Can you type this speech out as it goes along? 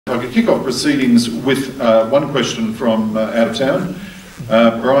I could kick off proceedings with one question from out of town.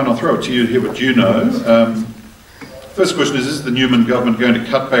 Brian, I'll throw it to you to hear what you know. First question is the Newman government going to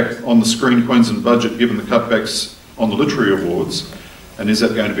cut back on the Screen Queensland budget given the cutbacks on the literary awards, and is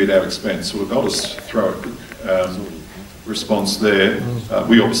that going to be at our expense? Well, I'll just throw a quick response there.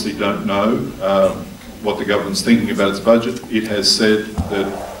 We obviously don't know what the government's thinking about its budget. It has said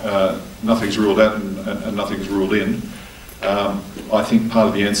that nothing's ruled out and nothing's ruled in. I think part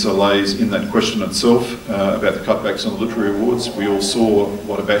of the answer lays in that question itself about the cutbacks on the literary awards. We all saw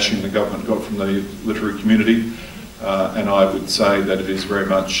what a bashing the government got from the literary community, and I would say that it is very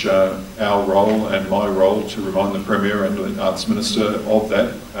much our role and my role to remind the Premier and the Arts Minister of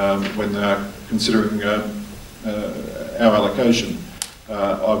that when they're considering our allocation.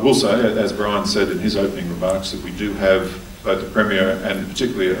 I will say, as Brian said in his opening remarks, that we do have both the Premier and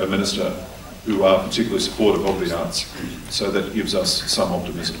particularly a Minister who are particularly supportive of the arts, so that gives us some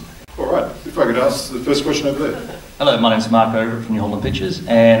optimism. All right, if I could ask the first question over there. Hello, my name's Mark Over from New Holland Pictures,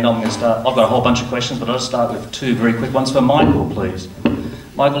 and I'm going to start. I've got a whole bunch of questions, but I'll just start with two very quick ones for Michael, please.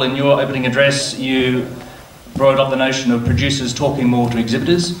 Michael, in your opening address, you brought up the notion of producers talking more to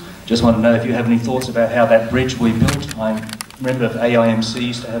exhibitors. Just want to know if you have any thoughts about how that bridge we built. I remember AIMC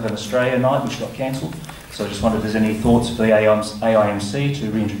used to have an Australia night, which got cancelled, so I just wondered if there's any thoughts for the AIMC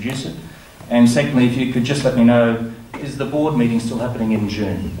to reintroduce it. And secondly, if you could just let me know, is the board meeting still happening in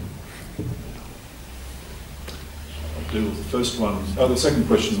June? I'll deal with the first one. The second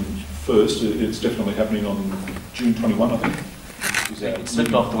question first. It's definitely happening on June 21, I think. It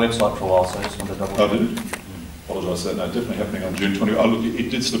slipped off the website for a while, so I just wanted to double check. Oh, did it? Apologise for that. No, definitely happening on June 20. Oh, look, it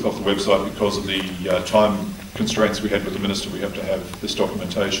did slip off the website because of the time constraints we had with the Minister. We have to have this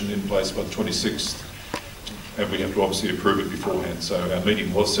documentation in place by the 26th. And we have to obviously approve it beforehand. So our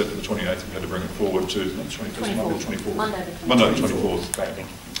meeting was set for the 28th. We had to bring it forward to the 21st, Monday the 24th. Monday the 24th. Great, thank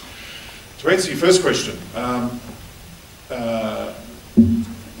you. To answer your first question, look,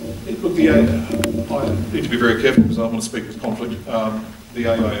 I need to be very careful because I don't want to speak with conflict. The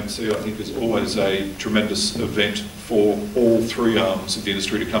AIMC, I think, is always a tremendous event for all three arms of the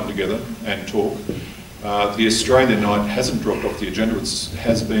industry to come together and talk. The Australian night hasn't dropped off the agenda. It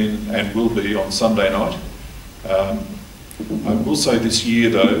has been and will be on Sunday night. I will say this year,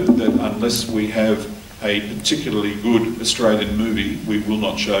 though, that unless we have a particularly good Australian movie, we will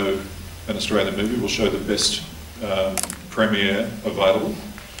not show an Australian movie. We'll show the best premiere available.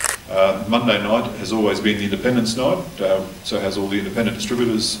 Monday night has always been the independence night, so has all the independent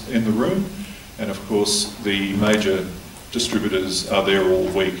distributors in the room, and of course the major distributors are there all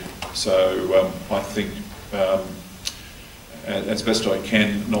week. So I think, as best I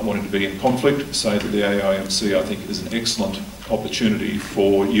can, not wanting to be in conflict, say that the AIMC, I think, is an excellent opportunity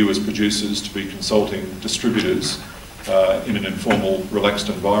for you as producers to be consulting distributors in an informal, relaxed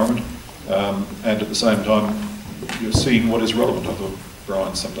environment, and at the same time you're seeing what is relevant. I thought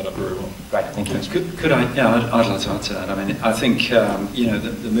Brian summed that up very well. Great, thank you. Could I? Yeah, I'd like to add to that. I mean, I think you know,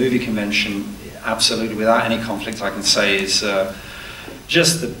 the movie convention, absolutely, without any conflict, I can say is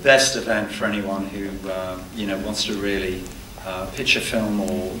just the best event for anyone who you know, wants to really pitch a film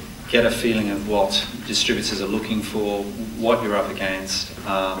or get a feeling of what distributors are looking for, what you're up against.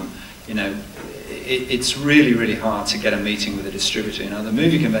 You know, it's really, really hard to get a meeting with a distributor. You know, the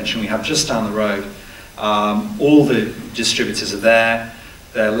movie convention we have just down the road, all the distributors are there,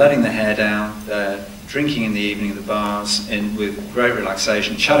 they're letting their hair down, they're drinking in the evening at the bars with great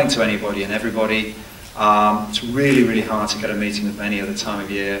relaxation, chatting to anybody and everybody. It's really, really hard to get a meeting with them any other time of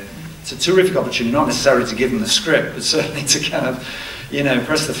year. It's a terrific opportunity, not necessarily to give them the script, but certainly to kind of, you know,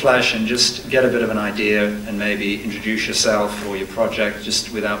 press the flesh and just get a bit of an idea and maybe introduce yourself or your project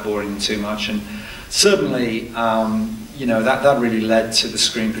just without boring them too much. And certainly, you know, that really led to the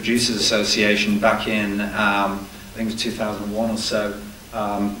Screen Producers Association back in, I think it was 2001 or so,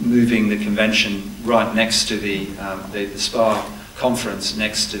 moving the convention right next to the SPA conference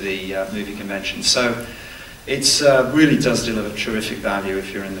next to the movie convention. So it's really does deliver terrific value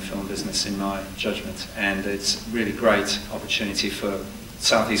if you're in the film business, in my judgment, and it's really great opportunity for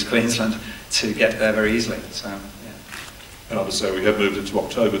Southeast Queensland to get there very easily. So, yeah. And I would say we have moved it to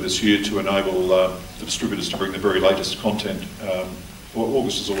October this year to enable the distributors to bring the very latest content.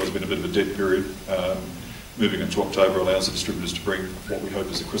 August has always been a bit of a dead period. Moving it to October allows the distributors to bring what we hope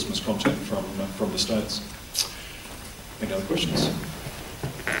is the Christmas content from the States. Any other questions?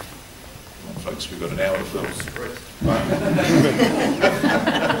 Come on, folks, we've got an hour to fill.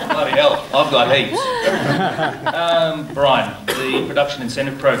 Bloody hell, I've got heaps. Brian, the production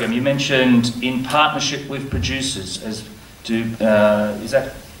incentive program, you mentioned in partnership with producers. Do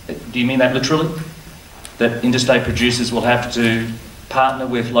you mean that literally? That interstate producers will have to partner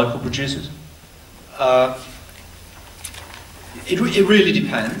with local producers? It really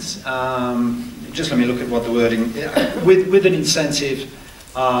depends. Just let me look at what the wording... With an incentive,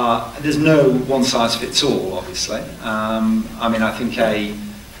 there's no one-size-fits-all, obviously. I mean, I think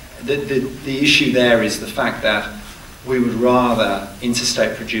the issue there is the fact that we would rather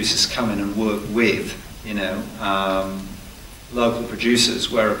interstate producers come in and work with, you know, local producers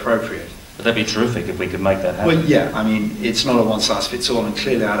where appropriate. But that'd be terrific if we could make that happen. Well, yeah, I mean, it's not a one-size-fits-all, and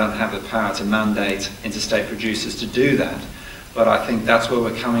clearly I don't have the power to mandate interstate producers to do that. But I think that's where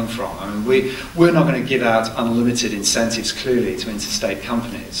we're coming from. I mean, we're not going to give out unlimited incentives, clearly, to interstate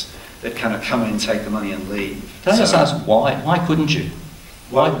companies that kind of come in, take the money and leave. Can I just ask why? Why couldn't you?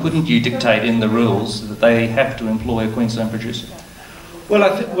 Why couldn't you dictate in the rules that they have to employ a Queensland producer? Well, I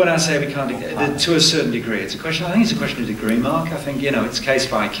think when I say we can't, to a certain degree, it's a question. I think it's a question of degree, Mark. I think, you know, it's case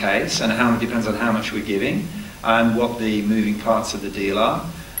by case, and it depends on how much we're giving and what the moving parts of the deal are.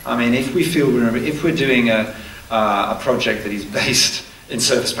 I mean, if we feel if we're doing a project that is based in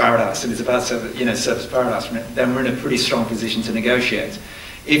Surfers Paradise and it's about, you know, Surfers Paradise, then we're in a pretty strong position to negotiate.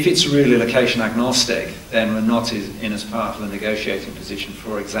 If it's really location agnostic, then we're not in as powerful a negotiating position,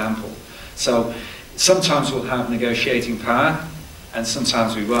 for example. So sometimes we'll have negotiating power and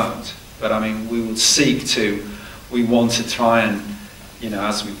sometimes we won't. But I mean, we want to try and, you know,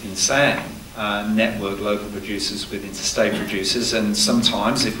 as we've been saying, network local producers with interstate producers, and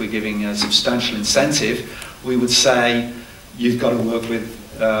sometimes if we're giving a substantial incentive, we would say you've got to work with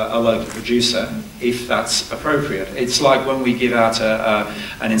a local producer if that's appropriate. It's like when we give out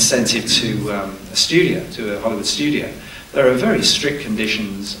an incentive to a studio, to a Hollywood studio. There are very strict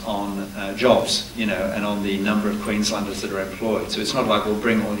conditions on jobs, you know, and on the number of Queenslanders that are employed. So it's not like we'll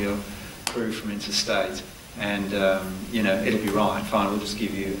bring all your crew from interstate and, you know, it'll be right, fine, we'll just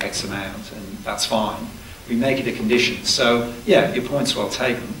give you X amount and that's fine. We make it a condition. So, yeah, your point's well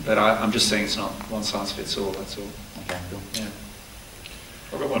taken, but I'm just saying it's not one size fits all, that's all. Okay, cool. Yeah.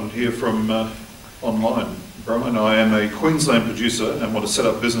 I've got one here from online. Brian, I am a Queensland producer and want to set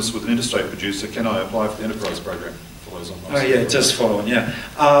up business with an interstate producer. Can I apply for the enterprise program? Follows on. Oh yeah, it does follow on, yeah.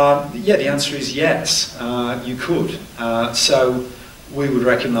 Yeah, the answer is yes, you could. So we would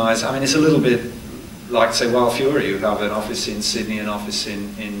recognise, I mean, it's a little bit like, say, Wild Fury, who have an office in Sydney, an office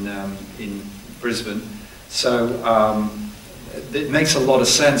in Brisbane. So it makes a lot of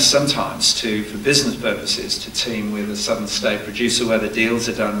sense sometimes for business purposes, to team with a southern state producer where the deals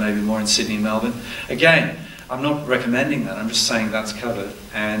are done maybe more in Sydney and Melbourne. Again, I'm not recommending that, I'm just saying that's covered.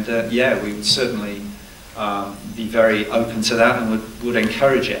 And yeah, we would certainly be very open to that and would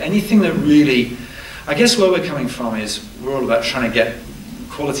encourage it. Anything that really, I guess where we're coming from is we're all about trying to get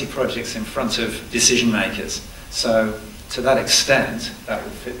quality projects in front of decision makers. So to that extent, that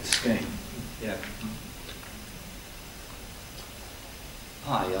would fit the scheme. Yeah.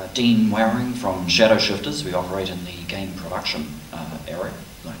 Hi, Dean Waring from Shadow Shifters. We operate in the game production area.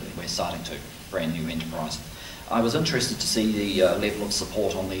 We're starting to brand new enterprise. I was interested to see the level of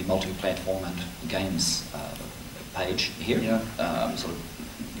support on the multi-platform and games page here, yeah. Sort of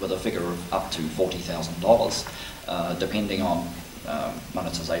with a figure of up to $40,000, depending on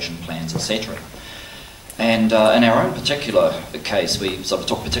monetization plans, etc. And in our own particular case, we sort of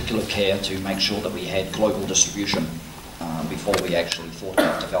took particular care to make sure that we had global distribution before we actually thought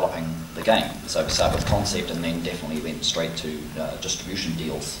about developing the game. So we started with concept and then definitely went straight to distribution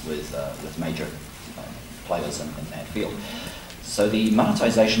deals with major players in that field. So the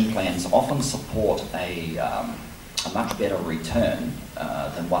monetization plans often support a much better return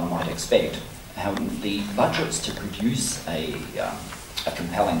than one might expect. However, the budgets to produce a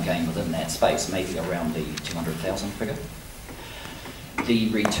compelling game within that space may be around the 200,000 figure. The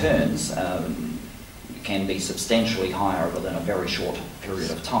returns can be substantially higher within a very short period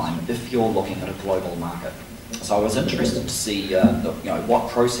of time if you're looking at a global market. So I was interested to see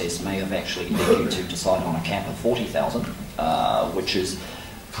what process may have actually led you to decide on a cap of 40,000, which is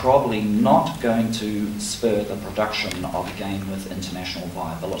probably not going to spur the production of a game with international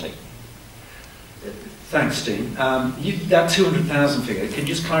viability. Thanks, Dean. That 200,000 figure, can you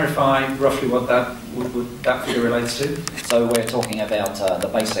just clarify roughly what that figure relates to? So we're talking about the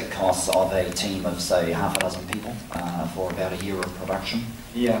basic costs of a team of, say, half a dozen people for about a year of production.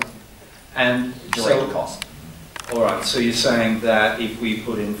 Yeah. And direct cost. All right, so you're saying that if we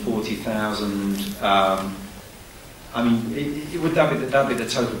put in 40,000, I mean, would that be the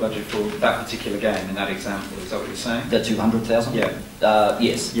total budget for that particular game in that example? Is that what you're saying? The 200,000? Yeah.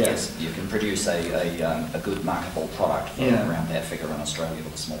 Yes. You can produce a good marketable product for around that figure in Australia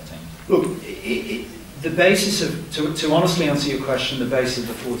with a small team. Look, The basis of, to honestly answer your question, the basis of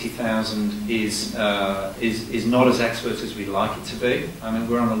the 40,000 is not as expert as we'd like it to be. I mean,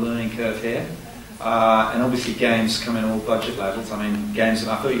 we're on a learning curve here. And obviously games come in all budget levels. I mean, games,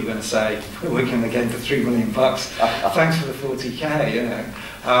 I thought you were going to say, we're working on a game for $3 million. Thanks for the 40K, you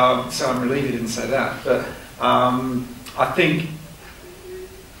know. So I'm relieved you didn't say that. But I think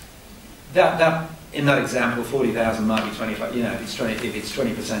that in that example, 40,000 might be 25, you know, if it's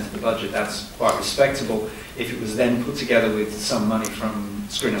 20% of the budget, that's quite respectable. If it was then put together with some money from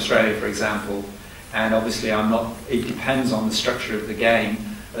Screen Australia, for example, and obviously it depends on the structure of the game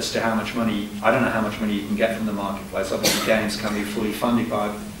as to how much money, I don't know how much money you can get from the marketplace. Obviously games can be fully funded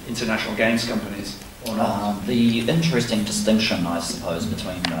by international games companies or not. The interesting distinction, I suppose,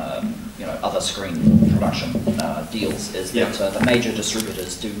 between you know, other screen production deals is that the major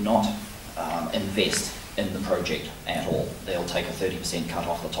distributors do not invest in the project at all. They'll take a 30% cut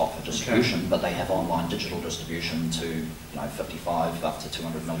off the top for distribution, but they have online digital distribution to, you know, 55 up to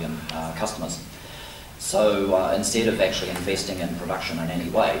 200 million customers. So instead of actually investing in production in any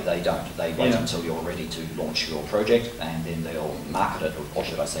way, they don't. They wait until you're ready to launch your project, and then they'll market it, or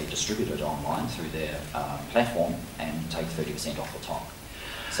should I say distribute it online through their platform and take 30% off the top.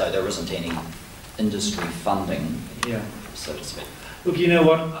 So there isn't any industry funding, so to speak. Look, you know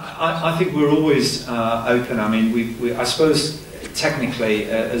what, I think we're always open. I mean, I suppose technically,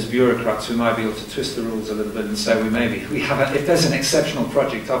 as bureaucrats, we might be able to twist the rules a little bit and say if there's an exceptional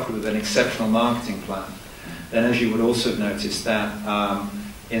project offered with an exceptional marketing plan, then as you would also have noticed that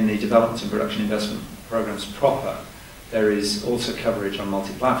in the development and production investment programs proper, there is also coverage on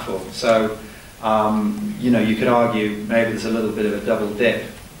multi-platform. So, you know, you could argue maybe there's a little bit of a double dip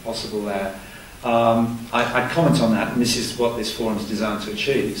possible there. I'd comment on that, and this is what this forum is designed to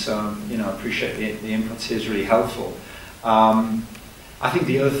achieve. So, you know, I appreciate the input here is really helpful. I think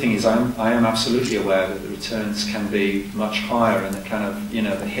the other thing is I am absolutely aware that the returns can be much higher, and the kind of, you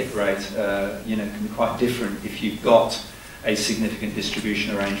know, the hit rate, you know, can be quite different if you've got a significant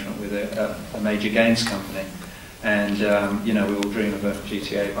distribution arrangement with a major games company. And, you know, we all dream of a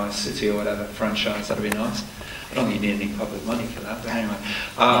GTA Vice City or whatever franchise. That'd be nice. I don't think you need any public money for that, but anyway.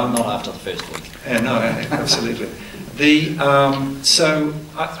 Not after the first week. No, absolutely. So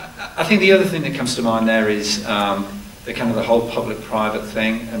I think the other thing that comes to mind there is the kind of the whole public-private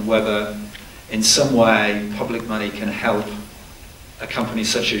thing, and whether in some way public money can help a company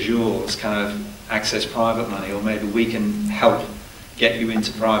such as yours kind of access private money, or maybe we can help get you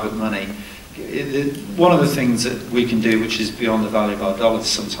into private money. One of the things that we can do, which is beyond the value of our dollars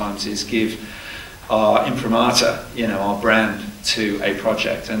sometimes, is give our imprimatur, you know, our brand, to a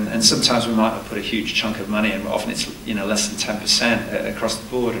project, and sometimes we might not put a huge chunk of money in. Often it's, you know, less than 10% across the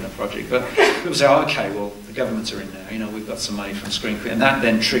board in a project. But people say, oh, okay, well, the governments are in there, you know, we've got some money from Screen Queen, and that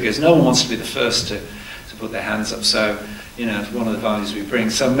then triggers. No one wants to be the first to put their hands up. So, you know, it's one of the values we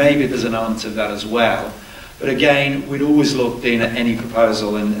bring. So maybe there's an element of that as well. But again, we'd always look, Dean, at any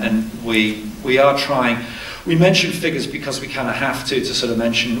proposal, and we are trying. We mention figures because we kind of have to sort of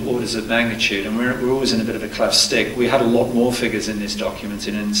mention orders of magnitude, and we're always in a bit of a cleft stick. We had a lot more figures in this document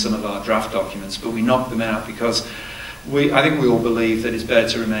and in some of our draft documents, but we knocked them out because I think we all believe that it's better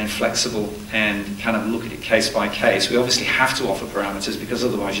to remain flexible and kind of look at it case by case. We obviously have to offer parameters, because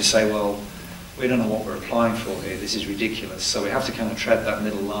otherwise you say, well, we don't know what we're applying for here, this is ridiculous. So we have to kind of tread that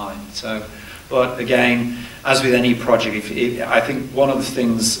middle line. So, but again, as with any project, I think one of the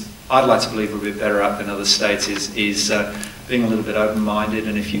things I'd like to believe we're a bit better at than other states is being a little bit open-minded.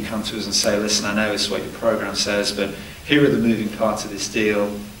 And if you come to us and say, listen, I know this is what your program says, but here are the moving parts of this deal,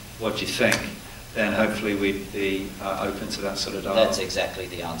 what do you think? Then hopefully we'd be open to that sort of dialogue. That's exactly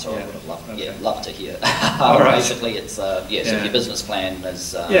the answer I would have loved, loved to hear. All right. Basically, it's so if your business plan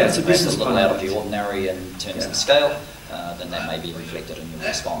is it's a business little plan, out of the ordinary in terms of scale, then that may be reflected in your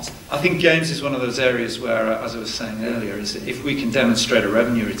response. I think games is one of those areas where, as I was saying earlier, is that if we can demonstrate a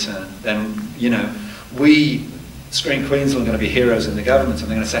revenue return, then, you know, Screen Queensland, are going to be heroes in the government, and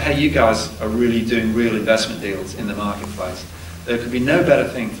they're going to say, hey, you guys are really doing real investment deals in the marketplace. There could be no better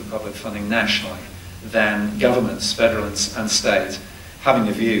thing for public funding nationally than governments, federal and state, having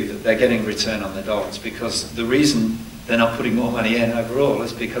a view that they're getting a return on their dollars, because the reason they're not putting more money in overall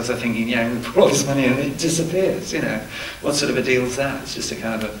is because they're thinking, yeah, we put all this money in and it disappears, you know. What sort of a deal is that? It's just a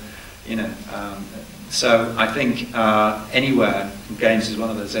kind of a, you know, so I think anywhere, games is one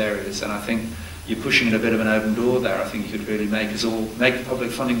of those areas, and I think you're pushing in a bit of an open door there. I think you could really make the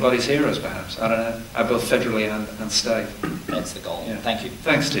public funding bodies heroes, perhaps. I don't know, both federally and state. That's the goal. Yeah. Thank you.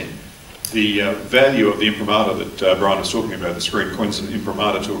 Thanks, Tim. The value of the imprimatur that Brian was talking about, the Screen Queensland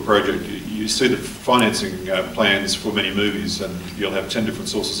imprimatur to a project, you see the financing plans for many movies, and you'll have 10 different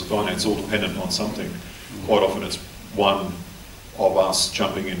sources of finance, all dependent on something. quite often it's one of us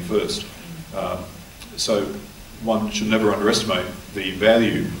jumping in first. So one should never underestimate the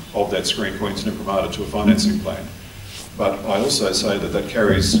value of that Screen Queensland imprimatur to a financing plan. But I also say that that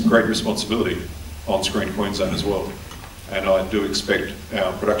carries great responsibility on Screen Queensland as well. And I do expect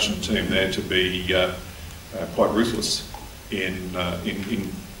our production team there to be quite ruthless in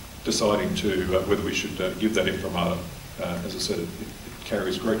deciding to whether we should give that imprimatur. As I said, it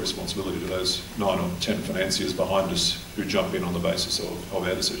carries great responsibility to those 9 or 10 financiers behind us who jump in on the basis of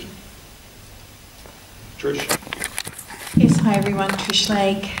our decision. Trish? Yes, hi everyone, Trish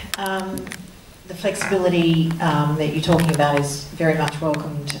Lake. The flexibility that you're talking about is very much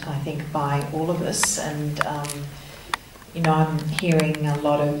welcomed, I think, by all of us. And, you know, I'm hearing a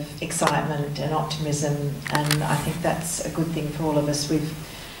lot of excitement and optimism, and I think that's a good thing for all of us. We've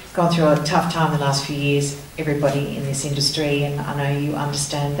gone through a tough time the last few years, everybody in this industry, and I know you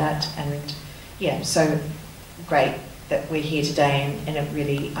understand that. And, yeah, so great that we're here today, and it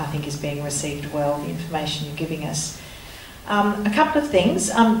really, I think, is being received well, the information you're giving us. A couple of things.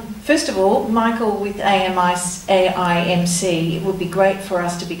 First of all, Michael, with AIMC, it would be great for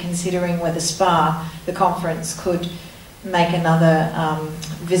us to be considering whether SPA, the conference, could make another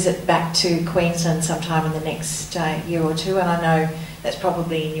visit back to Queensland sometime in the next year or two. And I know that's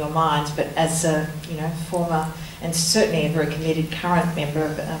probably in your minds, but as a former and certainly a very committed current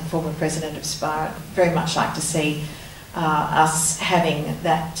member, former president of SPA, I'd very much like to see us having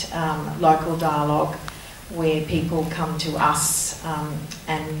that local dialogue where people come to us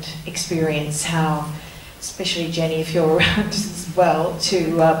and experience how, especially Jenny, if you're around as well,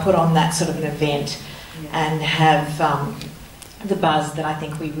 to put on that sort of an event and have the buzz that I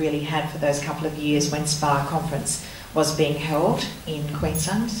think we really had for those couple of years when SPA conference was being held in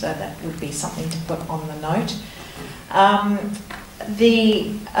Queensland. So that would be something to put on the note. I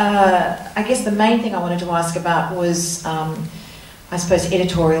guess the main thing I wanted to ask about was I suppose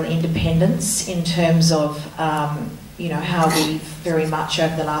editorial independence in terms of how we've very much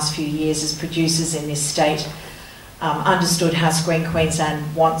over the last few years as producers in this state understood how Screen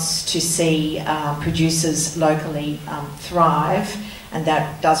Queensland wants to see producers locally thrive, and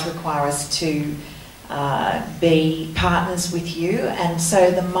that does require us to be partners with you. And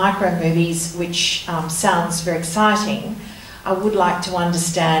so the micro movies, which sounds very exciting, I would like to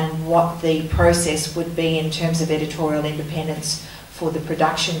understand what the process would be in terms of editorial independence for the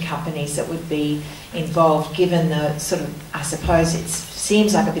production companies that would be involved, given the sort of, I suppose it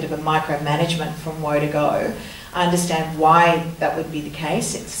seems like a bit of a micromanagement from woe to go. I understand why that would be the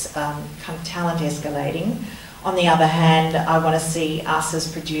case. It's kind of talent escalating. On the other hand, I want to see us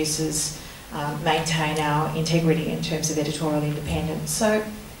as producers maintain our integrity in terms of editorial independence. So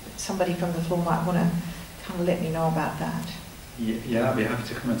somebody from the floor might want to kind of let me know about that. Yeah, I'd be happy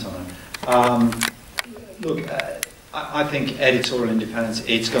to comment on that. Look, I think editorial independence,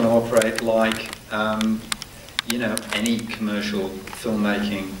 it's going to operate like, any commercial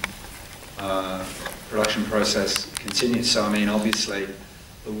filmmaking production process continues. So, I mean, obviously,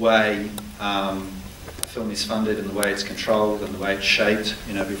 the way a film is funded and the way it's controlled and the way it's shaped,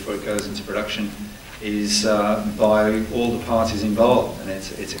 before it goes into production is by all the parties involved, and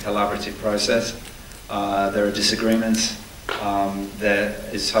it's a collaborative process. There are disagreements. There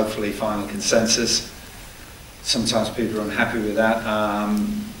is hopefully final consensus. Sometimes people are unhappy with that.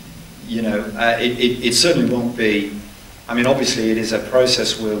 It certainly won't be. I mean, obviously, it is a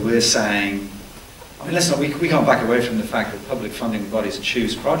process where we're saying. I mean, we can't back away from the fact that public funding bodies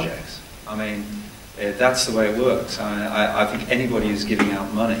choose projects. I mean, that's the way it works. I think anybody who's giving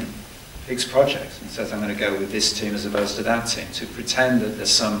out money picks projects and says, I'm going to go with this team as opposed to that team. To pretend that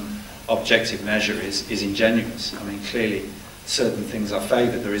there's some objective measure is ingenuous. I mean, clearly, certain things are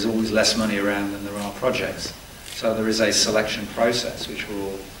favoured. There is always less money around than there are projects. So there is a selection process which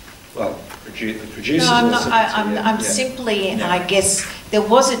will, the producers no, will I'm simply, I guess, there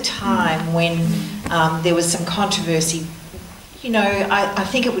was a time when there was some controversy. I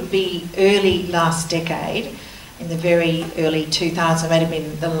think it would be early last decade, in the very early 2000s, it might have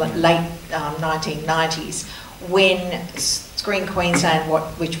been the late 1990s, when Screen Queensland,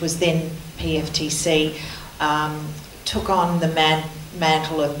 which was then PFTC, took on the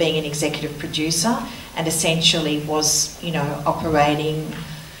mantle of being an executive producer and essentially was, operating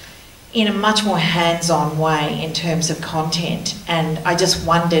in a much more hands-on way in terms of content. And I just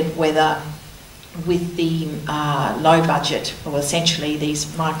wondered whether with the low budget, or essentially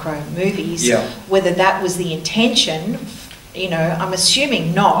these micro movies, whether that was the intention You know, I'm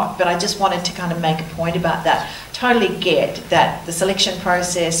assuming not, but I just wanted to kind of make a point about that. Totally get that the selection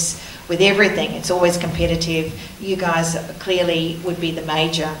process with everything, it's always competitive. You guys clearly would be the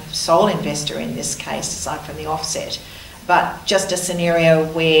major sole investor in this case, aside from the offset. But just a scenario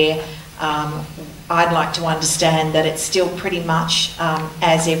where I'd like to understand that it's still pretty much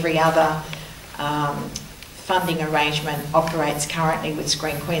as every other funding arrangement operates currently with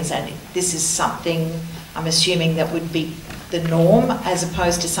Screen Queensland. This is something I'm assuming that would be the norm as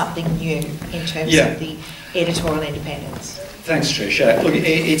opposed to something new in terms of the editorial independence. Thanks, Trish. Look,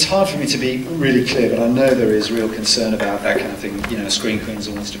 it's hard for me to be really clear, but I know there is real concern about that kind of thing. You know, Screen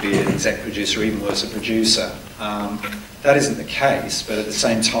Queensland wants to be an exec producer, or even worse, a producer. That isn't the case, but at the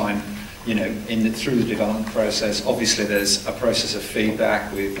same time, you know, through the development process, obviously there's a process of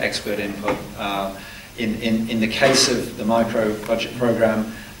feedback with expert input. In the case of the micro budget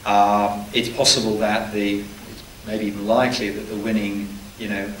program, it's possible that maybe even likely that the winning, you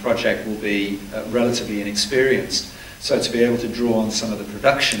know, project will be relatively inexperienced. So to be able to draw on some of the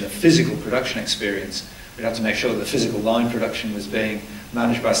production, the physical production experience, we'd have to make sure that the physical line production was being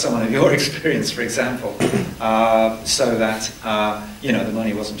managed by someone of your experience, for example, so that, you know, the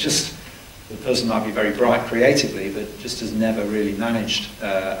money wasn't just, the person might be very bright creatively, but just has never really managed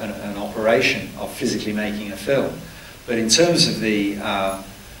an operation of physically making a film. But in terms of the,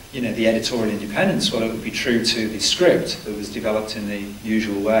 you know, the editorial independence, well, it would be true to the script that was developed in the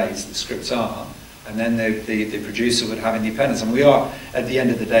usual ways the scripts are, and then the producer would have independence. And we are, at the end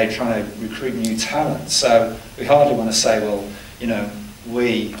of the day, trying to recruit new talent. So we hardly want to say, well, you know,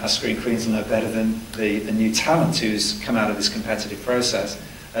 we, as Screen Queensland, know better than the new talent who's come out of this competitive process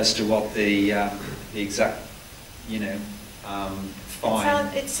as to what the exact, you know, fine.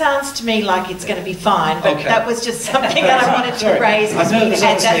 It sounds to me like it's going to be fine, but okay. That was just something that I wanted to raise. I know there's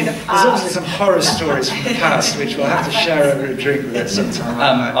obviously some horror stories from the past which we'll have to share over a drink with us sometime.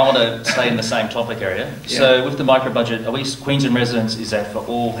 I want to stay in the same topic area. Yeah. So with the micro budget, are we Queensland residents, is that for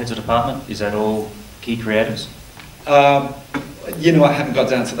all heads of department? Is that all key creatives? You know, I haven't got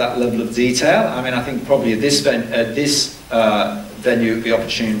down to that level of detail. I mean, I think probably at this venue it would be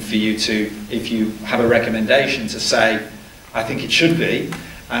opportune for you to, if you have a recommendation, to say, I think it should be,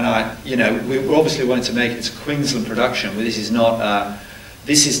 and you know, we obviously wanted to make it a Queensland production, but this is not,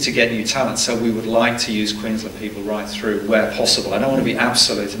 this is to get new talent, so we would like to use Queensland people right through where possible. I don't want to be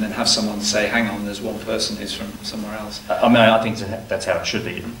absolute and then have someone say, hang on, there's one person who's from somewhere else. I mean, I think that's how it should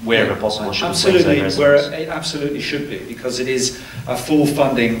be, wherever possible. Should absolutely, where it absolutely should be, because it is a full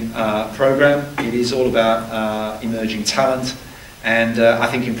funding program. It is all about emerging talent. And I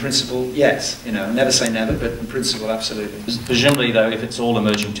think in principle, yes, you know, never say never, but in principle, absolutely. Presumably, though, if it's all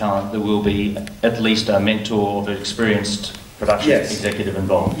emerging talent, there will be at least a mentor of an experienced production executive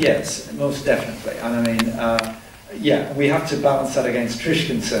involved. Yes, most definitely. And I mean, yeah, we have to balance that against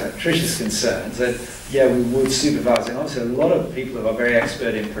Trish's concerns that, yeah, we would supervise. And obviously, a lot of people who are very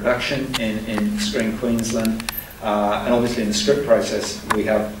expert in production in Screen Queensland, and obviously in the script process, we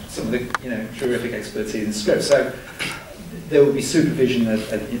have some of the, you know, terrific expertise in script. So there will be supervision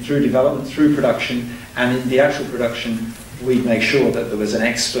through development, through production, and in the actual production, we'd make sure that there was an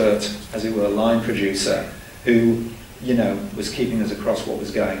expert, as it were, line producer, who, you know, was keeping us across what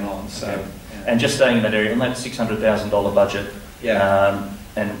was going on. So, yeah. And just staying in that area, on that $600,000 budget,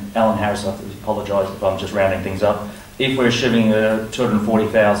 and Alan Harris, I apologise if I'm just rounding things up. If we're assuming the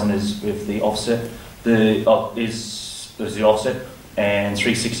 $240,000 is with the offset, is the offset. And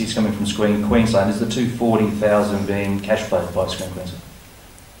 360 is coming from Screen Queensland. Is the 240,000 being cash flowed by Screen Queensland?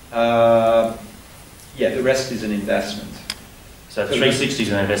 Yeah, the rest is an investment. So 360 is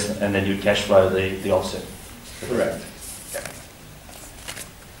an investment, and then you cash flow the offset. Correct.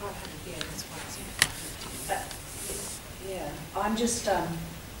 Yeah, I'm just on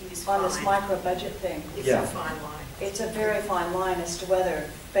this micro budget thing. It's a fine line. It's a very fine line as to whether,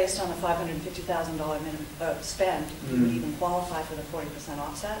 based on a $550,000 minimum spend, you would even qualify for the 40%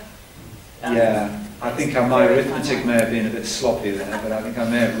 offset. Yeah, I think my arithmetic may have been a bit sloppy there, but I think I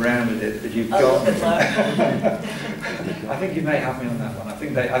may have rounded it. But you've got me. I think you may have me on that one. I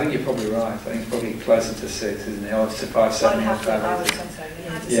think you're probably right. I think it's probably closer to 6, isn't it? Or to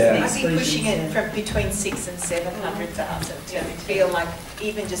 570. Yeah, I'd be pushing it from between 600,000 and 700,000 to feel like,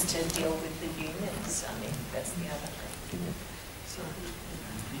 even just to deal with the unions. I mean, that's the other thing. So,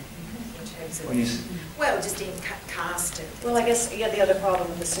 in terms of, well, just in cast it. Well, I guess, yeah, the other problem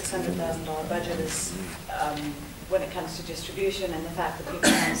with the $600,000 budget is when it comes to distribution and the fact that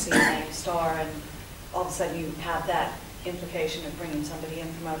people want to see a name star, and all of a sudden you have that implication of bringing somebody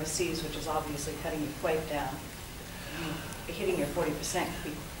in from overseas, which is obviously cutting your weight down. I mean, hitting your 40% could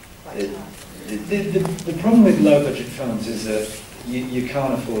be quite tough. The problem with low budget films is that you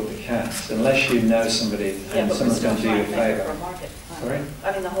can't afford the cast unless you know somebody and but someone's going to do you a for a favour. market. Sorry?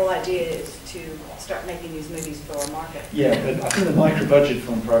 I mean, the whole idea is to start making these movies for a market. Yeah, but I think the micro-budget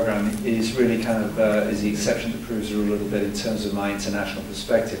film program is really kind of is the exception that proves the rule a little bit in terms of my international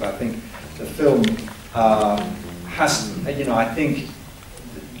perspective. I think the film has, you know, I think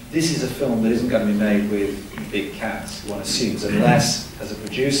this is a film that isn't going to be made with big cast, one assumes, unless, as a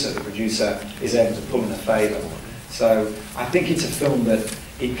producer, the producer is able to pull in a favour. So I think it's a film that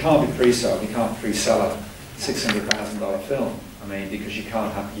it can't be pre-sold. You can't pre-sell a $600,000 film. I mean, because you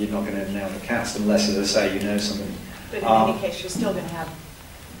can't have, you're not going to nail the cast unless, as I say, you know somebody. But in any case, you're still going to have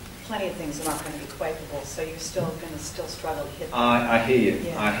plenty of things that aren't going to be quakeable, so you're still going to struggle to hit them. I hear you.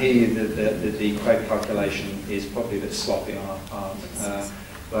 Yeah. I hear you that the quake calculation is probably a bit sloppy on our part.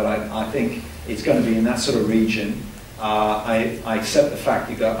 But I think it's going to be in that sort of region. I accept the fact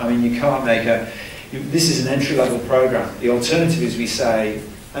you got, I mean, you can't make this is an entry-level program. The alternative is we say,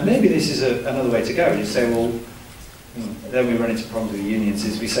 and maybe this is another way to go, you say, well, then we run into problems with the unions,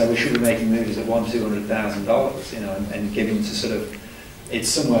 is we say, well, should we be making movies at $200,000, you know, and giving to sort of, it's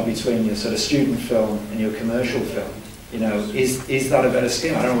somewhere between your sort of student film and your commercial film. You know, is that a better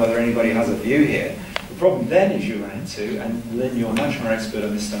scheme? I don't know whether anybody has a view here. The problem then is you run into, and Lynn, you're much more expert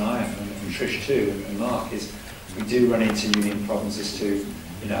on this than I am, and Trish too, and Mark, is we do run into union problems as to,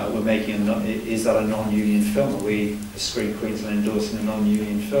 you know, we're making is that a non-union film? Are we, as Screen Queensland, endorsing a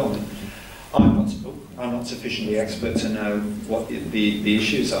non-union film? I'm not sufficiently expert to know what the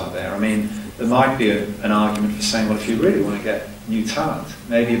issues are there. I mean, there might be an argument for saying, well, if you really want to get new talent,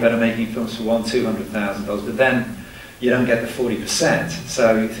 maybe you're better making films for $200,000, but then you don't get the 40%.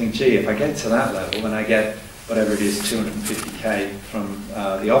 So you think, gee, if I get to that level, and I get whatever it is, 250K from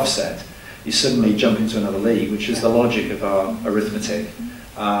the offset, you suddenly jump into another league, which is the logic of our arithmetic.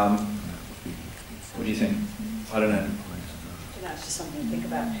 What do you think? I don't know. It's just something to think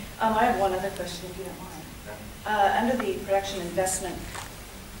about. I have one other question, if you don't mind. Under the production investment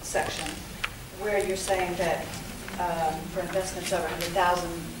section, where you're saying that for investments over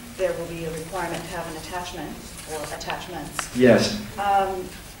 $100,000, there will be a requirement to have an attachment or attachments. Yes.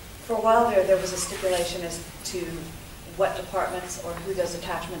 For a while there was a stipulation as to what departments or who those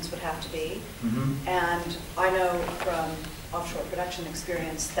attachments would have to be. Mm-hmm. And I know from offshore production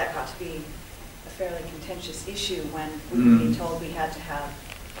experience that got to be a fairly contentious issue when we were being told we had to have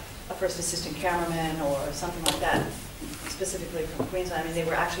a first assistant cameraman or something like that, specifically from Queensland. I mean, they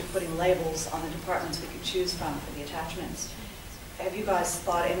were actually putting labels on the departments we could choose from for the attachments. Have you guys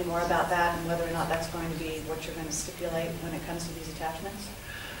thought any more about that and whether or not that's going to be what you're going to stipulate when it comes to these attachments?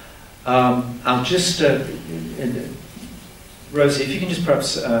 I'll just, Rosie, if you can just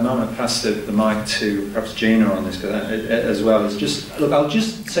perhaps, I'm going to pass the mic to perhaps Gina on this as well. Is just, look, I'll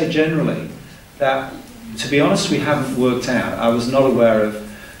just say generally that, to be honest, we haven't worked out. I was not aware of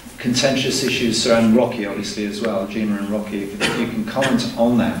contentious issues surrounding Rocky, obviously, as well. Gina and Rocky, if you can comment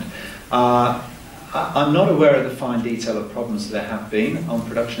on that. I'm not aware of the fine detail of problems there have been on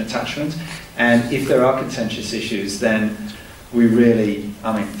production attachment, and if there are contentious issues, then we really,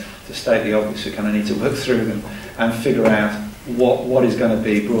 I mean, to state the obvious, we kind of need to work through them and figure out what is going to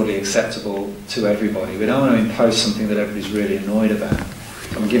be broadly acceptable to everybody. We don't want to impose something that everybody's really annoyed about.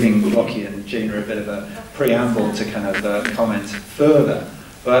 So I'm giving Rocky and Gina a bit of a preamble to kind of comment further,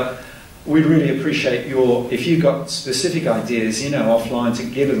 but we'd really appreciate if you've got specific ideas, you know, offline to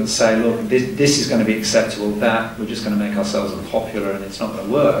give us and say, look, this is going to be acceptable, that we're just going to make ourselves unpopular and it's not going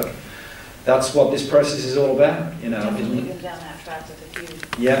to work. That's what this process is all about, you know. Definitely go down that track with a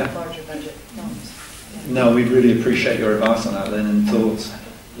few larger budget films. Yeah. No, we'd really appreciate your advice on that, Lynn, and thoughts.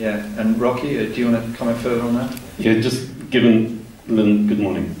 Yeah, and Rocky, do you want to comment further on that? Yeah, just given, Lynn, good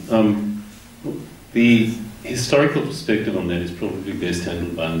morning. The historical perspective on that is probably best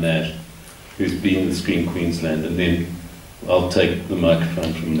handled by Nat, who's been with Screen Queensland, and then I'll take the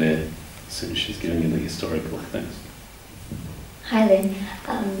microphone from there as soon as she's giving you the historical. Thanks. Hi Lynn.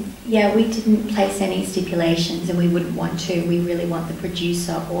 Yeah, we didn't place any stipulations and we wouldn't want to. We really want the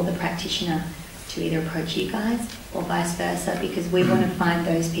producer or the practitioner to either approach you guys or vice versa, because we want to find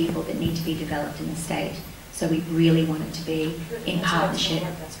those people that need to be developed in the state. So we really want it to be in partnership.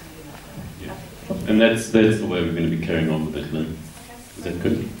 Yeah. And that's the way we're going to be carrying on with it, Lynn. Is that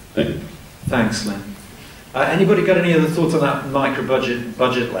good? Thank you. Thanks, Lynn. Anybody got any other thoughts on that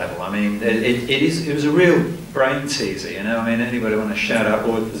budget level? I mean, it was a real brain teaser, you know. I mean, anybody want to shout out,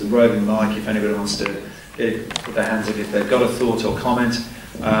 or there's a roving mic if anybody wants to put their hands up if they've got a thought or comment.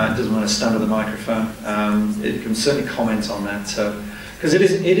 Doesn't want to stand on the microphone. It can certainly comment on that. Because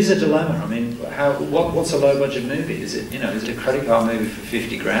it is a dilemma. I mean, what's a low budget movie? Is it, is it a credit card movie for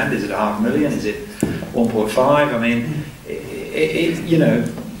 50 grand? Is it $500,000? Is it 1.5? I mean, it's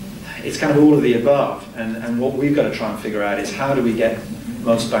kind of all of the above. And what we've got to try and figure out is how do we get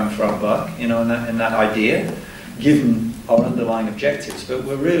most bang for our buck, in that idea, given our underlying objectives. But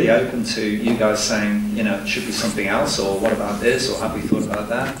we're really open to you guys saying, it should be something else, or what about this, or have we thought about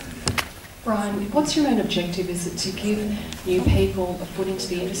that? Brian, what's your main objective? Is it to give new people a foot into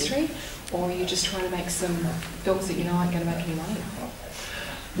the industry, or are you just trying to make some films that aren't going to make any money?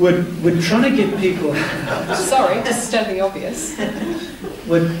 We're trying to give people... Sorry, just stating the obvious.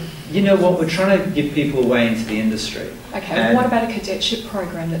 We're trying to give people a way into the industry. Okay, well, what about a cadetship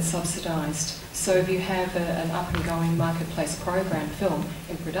program that's subsidised? So if you have an up-and-going marketplace program film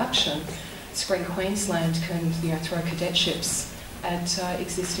in production, Screen Queensland can throw cadetships at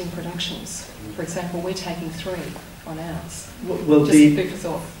existing productions. For example, we're taking 3 on ours. Well, just food for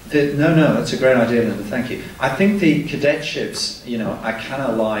thought. No, that's a great idea, Linda. Thank you. I think the cadetships, I kind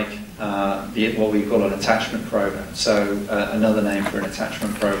of like what we call an attachment program. So another name for an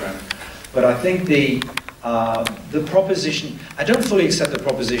attachment program. But I think the proposition, I don't fully accept the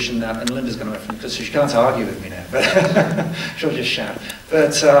proposition that, and Linda's going to reference because she can't argue with me now, but she'll just shout.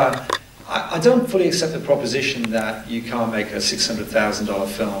 But I don't fully accept the proposition that you can't make a $600,000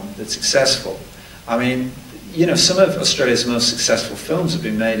 film that's successful. I mean, some of Australia's most successful films have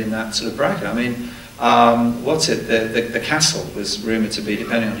been made in that sort of bracket. I mean, The Castle was rumoured to be,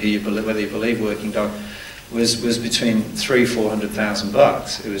 depending on whether you believe Working Dog, was between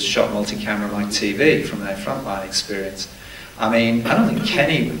 $300,000-400,000. It was shot multi-camera like TV from their frontline experience. I mean, I don't think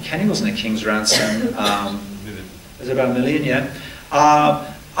Kenny wasn't a King's Ransom. It was about $1 million, yeah.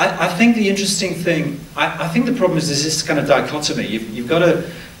 I think the interesting thing, I think the problem is there's this kind of dichotomy. You've got to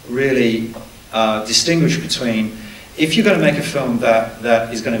really distinguish between, if you're going to make a film that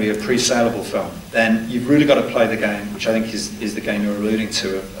is going to be a pre-saleable film, then you've really got to play the game, which I think is the game you're alluding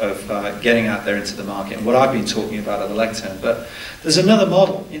to, of getting out there into the market, and what I've been talking about at the lectern. But there's another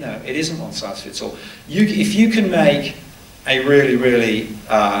model, it isn't one size fits all. If you can make a really, really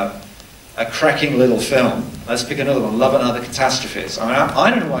a cracking little film, let's pick another one, Love and Other Catastrophes. I mean, I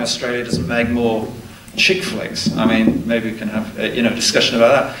don't know why Australia doesn't make more chick flicks. I mean, maybe we can have a discussion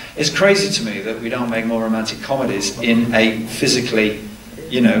about that. It's crazy to me that we don't make more romantic comedies in a physically,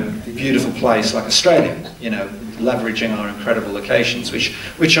 beautiful place like Australia, leveraging our incredible locations,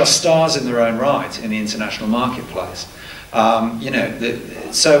 which are stars in their own right in the international marketplace.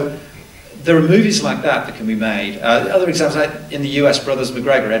 So there are movies like that can be made. Other examples, in the US, Brothers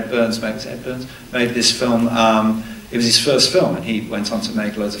McGregor, Ed Burns made this film. It was his first film, and he went on to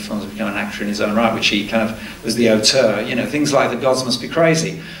make loads of films and become an actor in his own right, which he kind of was the auteur. Things like The Gods Must Be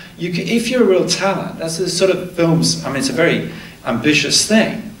Crazy. If you're a real talent, that's the sort of films, I mean, it's a very ambitious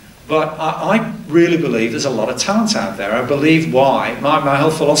thing, but I really believe there's a lot of talent out there. I believe why, my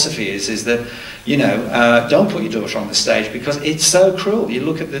whole philosophy is that, don't put your daughter on the stage because it's so cruel. You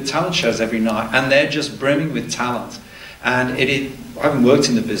look at the talent shows every night, and they're just brimming with talent. And having worked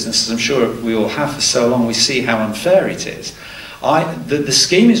in the business, as I'm sure we all have for so long, we see how unfair it is. The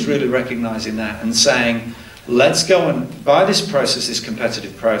scheme is really recognising that and saying, let's go and, by this process, this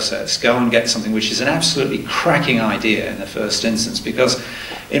competitive process, go and get something which is an absolutely cracking idea in the first instance. Because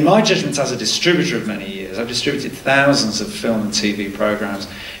in my judgment as a distributor of many years, I've distributed thousands of film and TV programmes,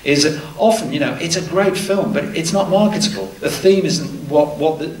 is that often, it's a great film, but it's not marketable. The theme isn't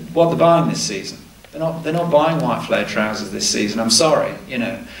what they're buying this season. They're not buying white flared trousers this season. I'm sorry,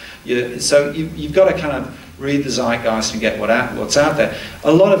 So you've got to kind of read the zeitgeist and get what's out there.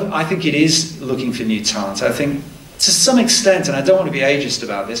 I think it is looking for new talent. I think to some extent, and I don't want to be ageist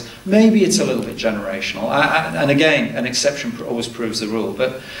about this, maybe it's a little bit generational. And again, an exception always proves the rule.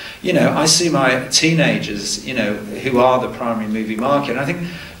 But I see my teenagers, who are the primary movie market, and I think,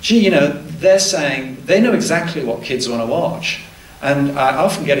 gee, they're saying they know exactly what kids want to watch. And I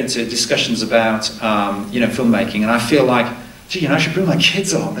often get into discussions about, filmmaking, and I feel like, gee, I should bring my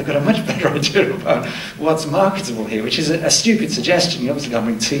kids along. They've got a much better idea about what's marketable here, which is a stupid suggestion. You obviously can't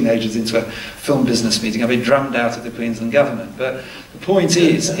bring teenagers into a film business meeting. I've been drummed out of the Queensland government. But the point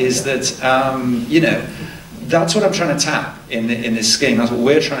is that, that's what I'm trying to tap in this scheme. That's what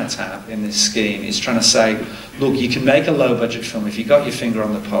we're trying to tap in this scheme, is trying to say, look, you can make a low-budget film if you've got your finger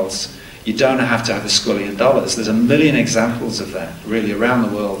on the pulse. You don't have to have a squillion dollars. There's a million examples of that, really, around the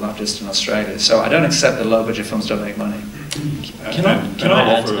world, not just in Australia. So I don't accept that low-budget films don't make money. Can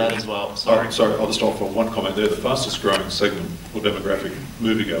I add to that as well? Sorry, I'll just offer one comment there. The fastest growing segment or demographic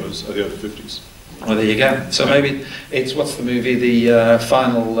moviegoers are the over 50s. Well, there you go. So maybe it's, what's the movie, the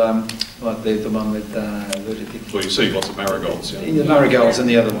final, the one with, Well, you see lots of marigolds, yeah. the Marigolds and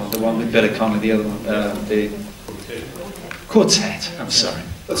the other one, the one with Better Connolly, the other one, the Quartet, I'm sorry.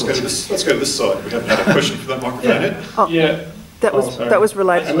 Let's go to this side. We haven't had a question for that microphone yet. Oh, Yeah. that was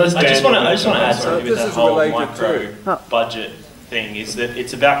related. I just want to add So something this with the is whole related micro to- budget thing, is that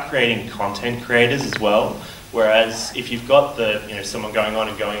it's about creating content creators as well. Whereas if you've got someone going on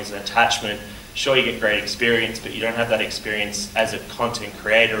and going as an attachment, sure, you get great experience, but you don't have that experience as a content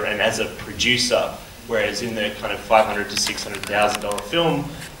creator and as a producer. Whereas in the kind of $500,000 to $600,000 film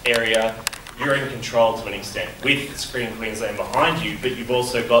area, you're in control to an extent with Screen Queensland behind you, but you've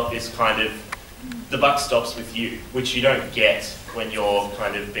also got this kind of, the buck stops with you, which you don't get when you're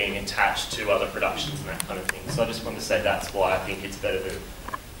kind of being attached to other productions and that kind of thing. So I just wanted to say that's why I think it's better than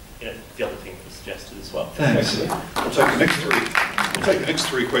the other thing that was suggested as well. Thanks. We'll take the next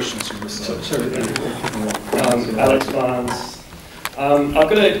three questions from this side. Alex Barnes. I've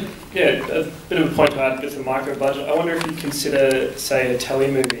got a bit of a point to add with the micro budget. I wonder if you consider, say, a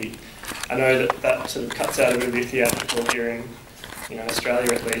telemovie. I know that sort of cuts out a bit of the theatrical here in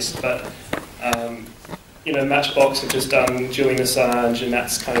Australia at least, but Matchbox have just done Julian Assange, and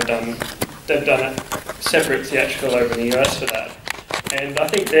that's kind of they've done a separate theatrical over in the US for that. And I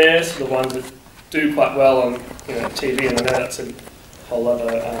think they're sort of the ones that do quite well on TV, and I know that's a whole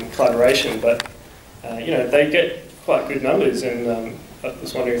other collaboration, but they get quite good numbers, and I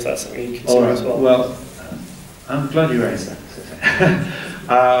was wondering if that's something you consider as well. Well, I'm glad you raised that.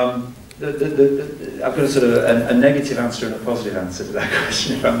 I've got a sort of a negative answer and a positive answer to that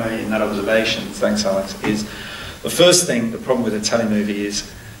question, if I may, in that observation. Thanks, Alex. Is the first thing, the problem with a telemovie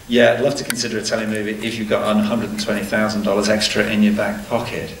is, yeah, I'd love to consider a telemovie if you've got $120,000 extra in your back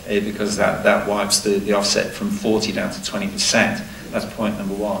pocket, because that wipes the offset from 40 down to 20%. That's point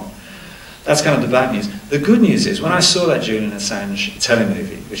number one. That's kind of the bad news. The good news is, when I saw that Julian Assange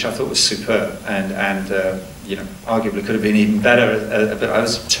telemovie, which I thought was superb, and arguably could have been even better, but I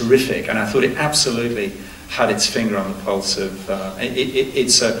was terrific, and I thought it absolutely had its finger on the pulse of.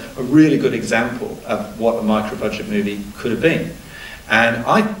 It's a really good example of what a micro-budget movie could have been. And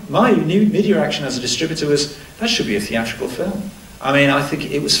my immediate reaction as a distributor was, that should be a theatrical film. I mean, I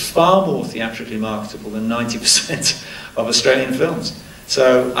think it was far more theatrically marketable than 90% of Australian films.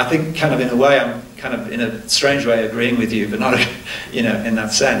 So I think, kind of in a way, I'm kind of in a strange way agreeing with you, but not, in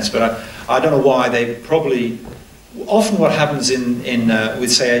that sense. But I don't know why they probably. Often, what happens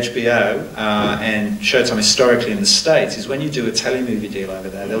with say HBO and Showtime historically in the States is when you do a telemovie deal over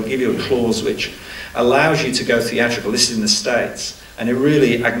there, they'll give you a clause which allows you to go theatrical. This is in the States, and it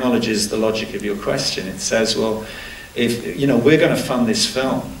really acknowledges the logic of your question. It says, well, if we're going to fund this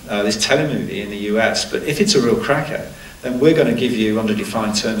film, this telemovie in the US, but if it's a real cracker, then we're going to give you, under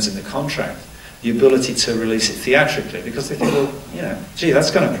defined terms in the contract, the ability to release it theatrically, because they think, well, gee, that's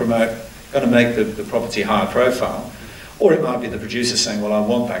going to make the property higher profile. Or it might be the producer saying, well, I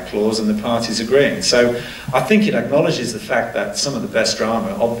want that clause, and the parties agreeing. So I think it acknowledges the fact that some of the best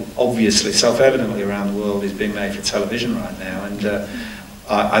drama, obviously, self-evidently around the world, is being made for television right now. And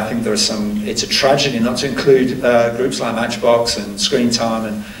I think there are it's a tragedy not to include groups like Matchbox and Screen Time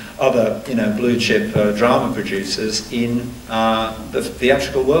and other, blue chip drama producers in the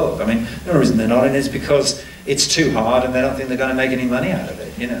theatrical world. I mean, the only reason they're not in it is because it's too hard and they don't think they're going to make any money out of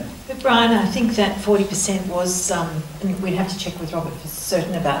it, But Brian, I think that 40% was, and we'd have to check with Robert for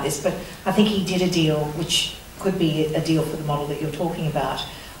certain about this, but I think he did a deal which could be a deal for the model that you're talking about,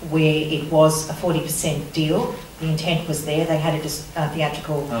 where it was a 40% deal. The intent was there. They had a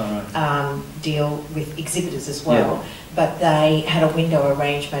theatrical deal with exhibitors as well. Yeah. But they had a window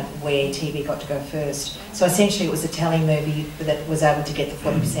arrangement where TV got to go first. So essentially it was a telemovie that was able to get the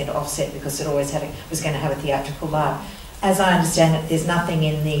 40% offset because it always was going to have a theatrical lab. As I understand it, there's nothing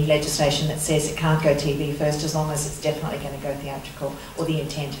in the legislation that says it can't go TV first as long as it's definitely going to go theatrical, or the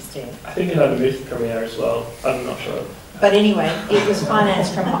intent is there. I think it had a myth premiere as well. I'm not sure. But anyway, it was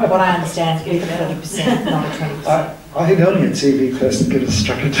financed from what I understand with 40%, not 20%. I think only a TV person could have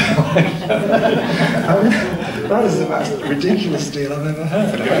struck it down like that. That is the most ridiculous deal I've ever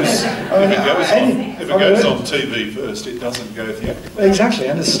heard. If it goes on TV first, it doesn't go theatrically. Exactly,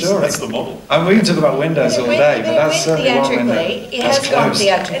 end of story. That's the model. And we can talk about windows all day, but that's certainly one window. It has gone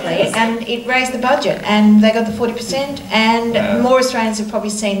theatrically, and it raised the budget, and they got the 40%, and more Australians have probably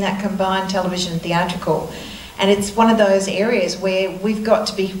seen that combined television and theatrical. And it's one of those areas where we've got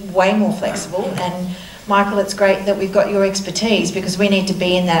to be way more flexible. And Michael, it's great that we've got your expertise, because we need to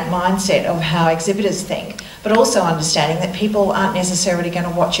be in that mindset of how exhibitors think, but also understanding that people aren't necessarily going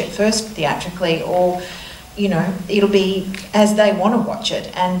to watch it first theatrically, or you know, it'll be as they want to watch it.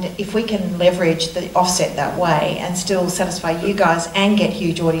 And if we can leverage the offset that way and still satisfy you guys and get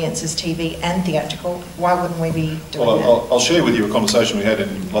huge audiences, TV and theatrical, why wouldn't we be doing that? I'll share with you a conversation we had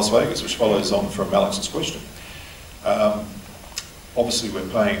in Las Vegas, which follows on from Alex's question. Obviously, we're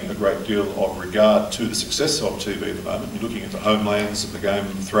paying a great deal of regard to the success of TV at the moment. You're looking at the Homelands and the Game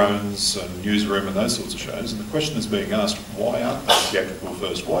of Thrones and Newsroom and those sorts of shows, and the question is being asked, why aren't they theatrical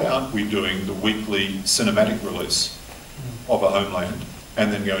first? Why aren't we doing the weekly cinematic release of a Homeland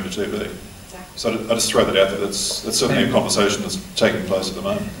and then going to TV? So I just throw that out there. That's certainly a conversation that's taking place at the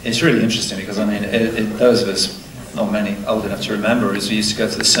moment. It's really interesting because, I mean, those of us, not many old enough to remember, is we used to go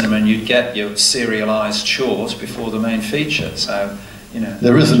to the cinema and you'd get your serialised short before the main feature. So, you know.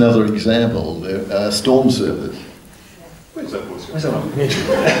 There is another example, storm servers. Where's that voice? Where's that one?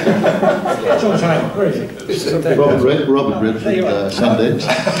 It's on time. Where is it? Robert Redford, Sundance.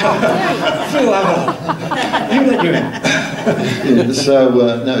 Phil Avalon. You let you in. Yeah,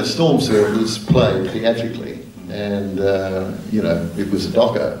 so, no, storm servers played theatrically. And, you know, it was a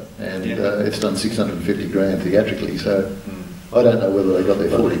doco, and it's done 650 grand theatrically, so I don't know whether they got their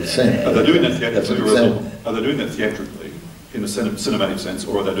 40%. Are they doing that theatrically, are they doing that theatrically in a cinematic sense,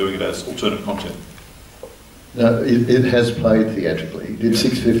 or are they doing it as alternate content? No, it has played theatrically. It did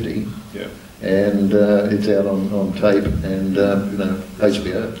 650, yeah, and it's out on tape and, you know,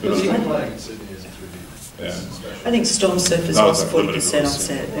 HBO. Yeah. I think Storm Surfers was 40%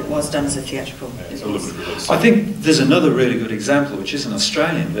 offset. It was done as a theatrical. I think there's another really good example, which isn't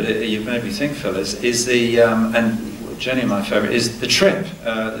Australian, but you've made me think, Phil, is the, and Jenny, my favourite, is The Trip.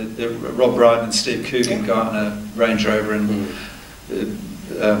 The Rob Brydon and Steve Coogan got in a Range Rover and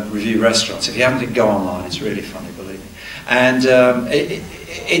review restaurants. If you haven't, go online, it's really funny, believe me. And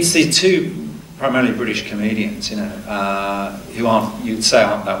it's the two primarily British comedians, you know, who aren't, you'd say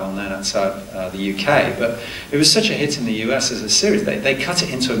aren't that well known outside the UK, but it was such a hit in the US as a series. They cut it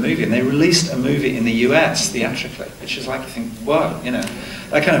into a movie, and they released a movie in the US theatrically, which is like, you think, wow, you know,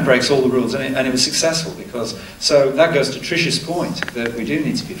 that kind of breaks all the rules, and it was successful because, so that goes to Trish's point, that we do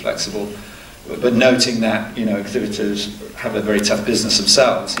need to be flexible, but noting that, you know, exhibitors have a very tough business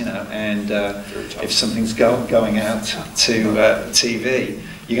themselves, you know, and if something's going out to TV,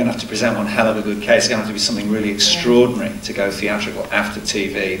 you're going to have to present one hell of a good case. It's going to have to be something really extraordinary to go theatrical after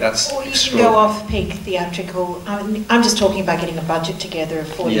TV. That's or you can go off-peak theatrical. I'm just talking about getting a budget together of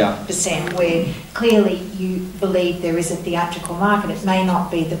 40%, where clearly you believe there is a theatrical market. It may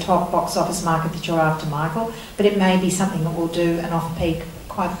not be the top box office market that you're after, Michael, but it may be something that will do an off-peak,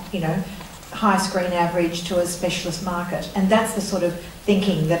 quite, you know, high screen average to a specialist market. And that's the sort of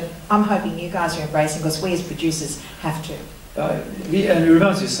thinking that I'm hoping you guys are embracing, because we as producers have to. And it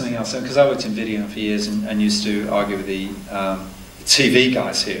reminds me of something else, because I worked in video for years and used to argue with the TV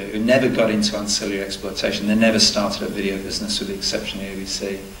guys here who never got into ancillary exploitation. They never started a video business, with the exception of the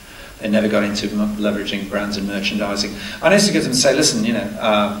ABC. They never got into leveraging brands and merchandising. I used to go to them and say, listen, you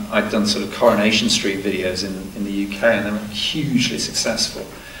know, I'd done sort of Coronation Street videos in the UK, and they were hugely successful.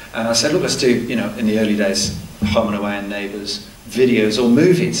 And I said, look, let's do, you know, in the early days, Home and Away and Neighbours, videos or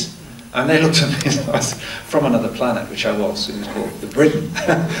movies. And they looked at me as I was from another planet, which I was. It was called the Britain.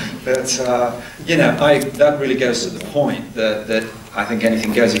 But, you know, that really goes to the point that I think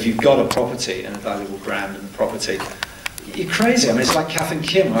anything goes. If you've got a property and a valuable brand and a property, you're crazy. I mean, it's like Kath and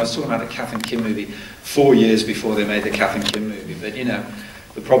Kim. I was talking about the Kath and Kim movie 4 years before they made the Kath and Kim movie. But, you know,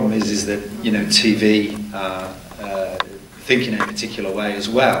 the problem is that, you know, TV thinking in a particular way as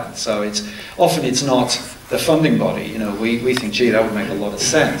well. So often it's not the funding body. You know, we think, gee, that would make a lot of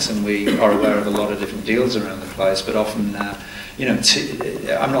sense, and we are aware of a lot of different deals around the place. But often, you know,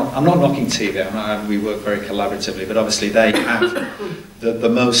 I'm not knocking TV. We work very collaboratively, but obviously they have the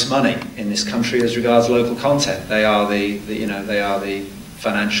most money in this country as regards local content. They are they are the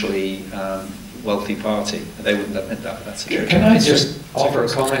financially wealthy party. They wouldn't admit that, but that's the truth. Can I just offer a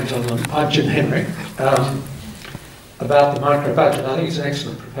comment on them? I'm Jim Henry. About the micro-budget. I think it's an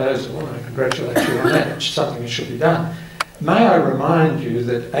excellent proposal, and I congratulate you on that. It's something that should be done. May I remind you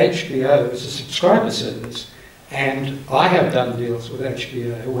that HBO is a subscriber service, and I have done deals with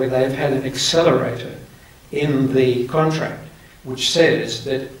HBO where they've had an accelerator in the contract, which says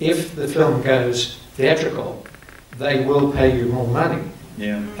that if the film goes theatrical, they will pay you more money.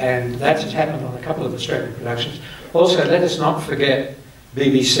 Yeah. And that has happened on a couple of Australian productions. Also, let us not forget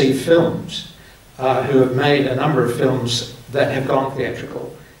BBC Films, who have made a number of films that have gone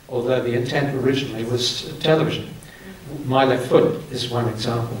theatrical, although the intent originally was television. My Left Foot is one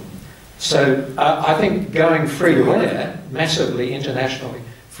example. So I think going free-to-air, massively internationally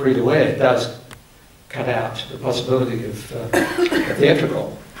free-to-air, does cut out the possibility of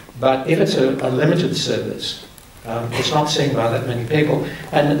theatrical. But if it's a limited service, it's not seen by that many people,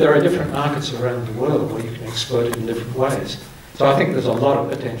 and there are different markets around the world where you can exploit it in different ways. So I think there's a lot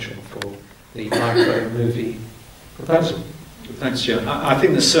of potential for the micro movie proposal. Thanks, Jim. I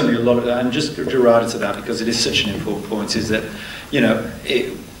think there's certainly a lot of that, and just to add to that, because it is such an important point, is that, you know,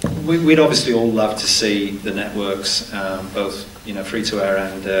 we'd obviously all love to see the networks, both, you know, free-to-air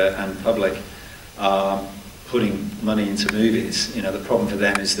and public, putting money into movies. You know, the problem for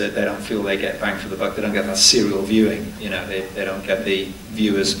them is that they don't feel they get bang for the buck. They don't get that serial viewing. You know, they don't get the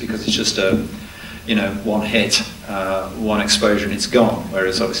viewers because it's just a, you know, one hit, one exposure and it's gone.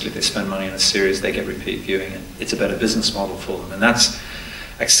 Whereas obviously if they spend money on a series, they get repeat viewing and it's a better business model for them. And that's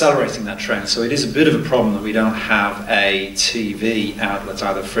accelerating that trend. So it is a bit of a problem that we don't have a TV outlet,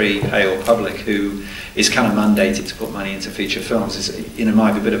 either free, pay or public, who is kind of mandated to put money into feature films. It's, in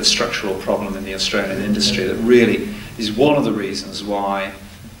my view, a bit of a structural problem in the Australian industry that really is one of the reasons why,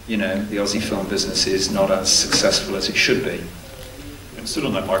 you know, the Aussie film business is not as successful as it should be. And sit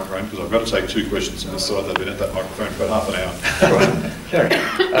on that microphone, because I've got to take 2 questions on this side. They've been at that microphone for half an hour. Right.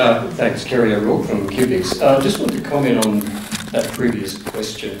 Kerry. Thanks, Kerry O'Rourke from Cubics. Just wanted to comment on that previous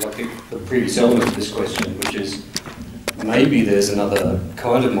question, I think the previous element of this question, which is maybe there's another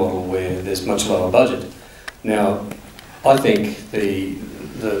kind of model where there's much lower budget. Now, I think the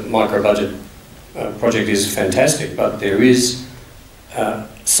micro budget project is fantastic, but there is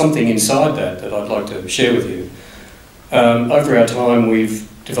something inside that I'd like to share with you. Over our time, we've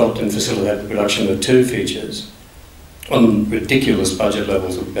developed and facilitated the production of 2 features on ridiculous budget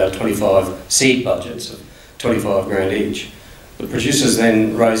levels of about 25 seed budgets of 25 grand each. The producers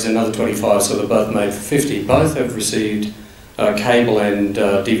then raised another 25, so they both made 50. Both have received cable and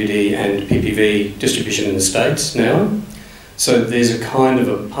DVD and PPV distribution in the States now. So there's a kind of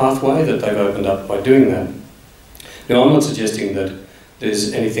a pathway that they've opened up by doing that. Now, I'm not suggesting that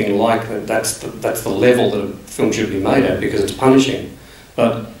there's anything like that. That's the level that a film should be made at, because it's punishing.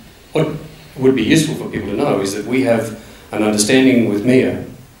 But what would be useful for people to know is that we have an understanding with MIA,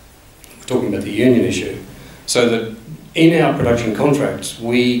 talking about the union issue, so that in our production contracts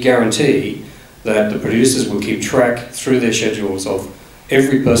we guarantee that the producers will keep track through their schedules of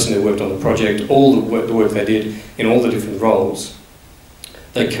every person who worked on the project, all the work they did in all the different roles.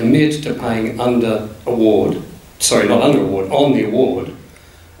 They commit to paying on the award,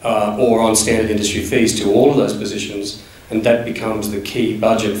 or on standard industry fees to all of those positions, and that becomes the key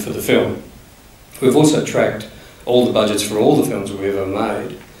budget for the film. We've also tracked all the budgets for all the films we've ever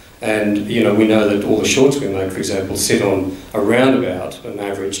made, and you know, we know that all the shorts we make, for example, sit on around about an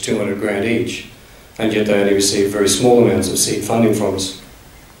average 200 grand each, and yet they only receive very small amounts of seed funding from us.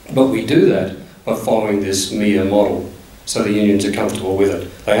 But we do that by following this MIA model, so the unions are comfortable with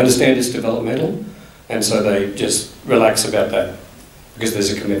it. They understand it's developmental, and so they just relax about that, because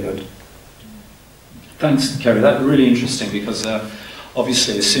there's a commitment. Thanks, Kerry. That's really interesting, because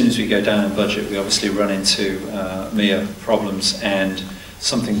obviously as soon as we go down in budget, we obviously run into MIA problems, and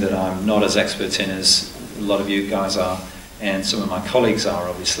something that I'm not as expert in as a lot of you guys are, and some of my colleagues are,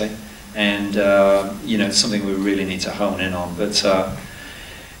 obviously. And you know, it's something we really need to hone in on. But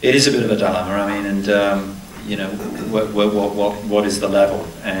it is a bit of a dilemma. I mean, and you know, what is the level?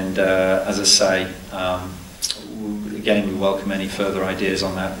 And as I say, again, we welcome any further ideas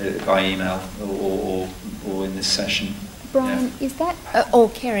on that by email or in this session. Brian, yeah. Is that,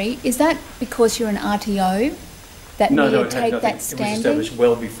 or Kerry, is that because you're an RTO that no, take that standing? It was established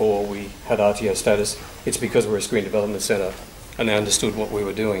well before we had RTO status. It's because we're a screen development centre and they understood what we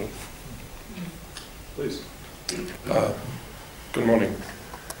were doing. Please. Good morning.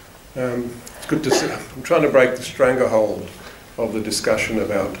 It's good to see. I'm trying to break the stranglehold of the discussion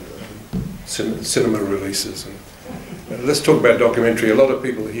about cinema releases. And let's talk about documentary. A lot of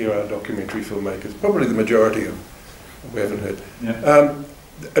people here are documentary filmmakers, probably the majority of we haven't heard. Yeah.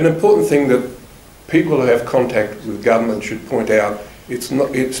 An important thing that people who have contact with government should point out, it's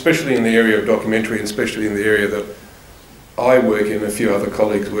not, especially in the area of documentary, and especially in the area that I work in, a few other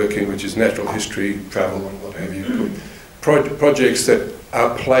colleagues work in, which is natural history, travel and what have you, projects that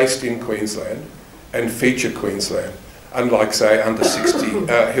are placed in Queensland and feature Queensland, unlike, say, Under 60,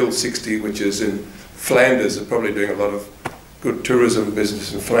 Hill 60, which is in Flanders, are probably doing a lot of good tourism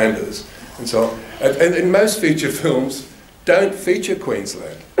business in Flanders, and so on. And most feature films don't feature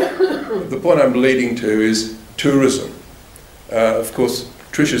Queensland. The point I'm leading to is tourism. Of course,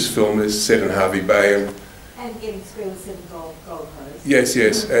 Trish's film is set in Hervey Bay and getting screens in Gold Coast. Yes,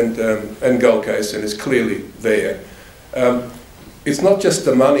 yes, and Gold Coast, and it's clearly there. It's not just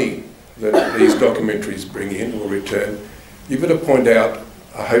the money that these documentaries bring in or return. You've got to point out,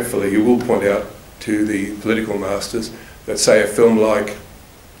 hopefully you will point out to the political masters, that say a film like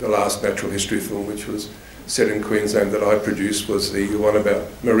the last natural history film, which was set in Queensland, that I produced, was the one about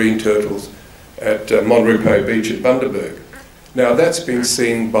marine turtles at Monrupo Beach at Bundaberg. Now that's been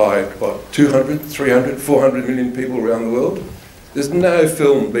seen by, what, 200, 300, 400 million people around the world. There's no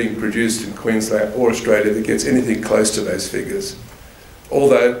film being produced in Queensland or Australia that gets anything close to those figures.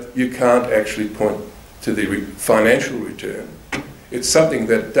 Although you can't actually point to the financial return, it's something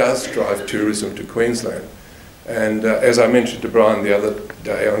that does drive tourism to Queensland. And as I mentioned to Brian the other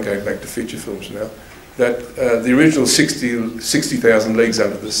day, I'm going back to feature films now, that the original 60,000 Leagues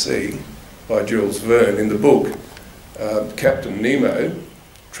Under the Sea by Jules Verne, in the book, Captain Nemo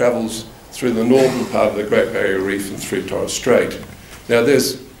travels through the northern part of the Great Barrier Reef and through Torres Strait. Now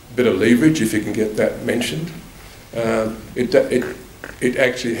there's a bit of leverage if you can get that mentioned. It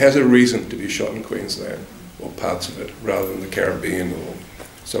actually has a reason to be shot in Queensland, or parts of it, rather than the Caribbean or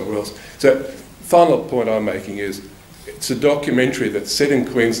somewhere else. So, final point I'm making is, it's a documentary that's set in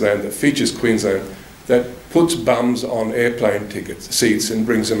Queensland, that features Queensland, that puts bums on airplane seats and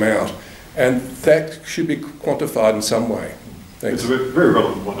brings them out. And that should be quantified in some way. Thanks. It's a very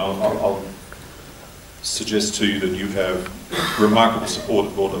relevant one. I'll suggest to you that you have remarkable support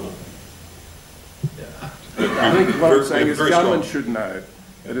at board level. I think what I'm saying is government should know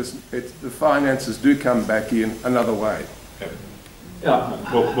that the finances do come back in another way.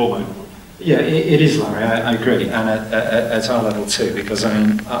 Well made. Yeah, it is, Larry. I agree, and at our level too, because I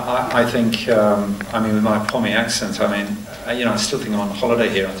mean, I think, I mean, with my Pommy accent, I mean, you know, I still think I'm on holiday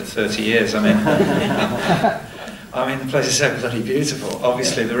here after 30 years. I mean, I mean, the place is so bloody beautiful.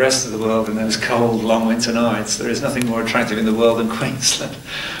 Obviously, the rest of the world in those cold, long winter nights, there is nothing more attractive in the world than Queensland,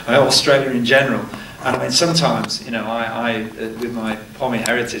 Australia in general. And I mean, sometimes, you know, I with my Pommy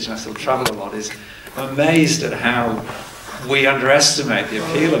heritage, and I still travel a lot, I'm amazed at how we underestimate the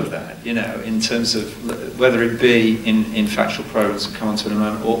appeal of that, you know, in terms of whether it be in factual programs, we'll come on to in a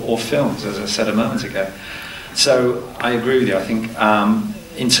moment, or films, as I said a moment ago. So I agree with you. I think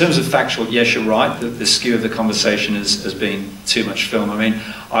in terms of factual, yes, you're right, the skew of the conversation has been too much film. I mean,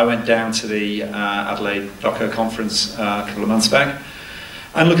 I went down to the Adelaide Doco conference a couple of months back,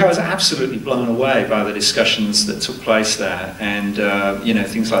 and look, I was absolutely blown away by the discussions that took place there, and you know,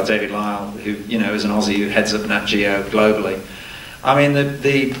 things like David Lyle, who, you know, is an Aussie who heads up Nat Geo globally. I mean,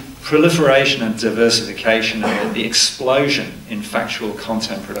 the proliferation and diversification and the explosion in factual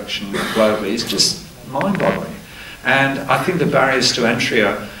content production globally is just mind-boggling. And I think the barriers to entry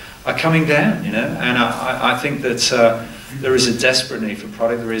are coming down, you know, and I think that there is a desperate need for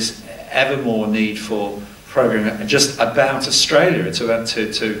product. There is ever more need for programming just about Australia. It's about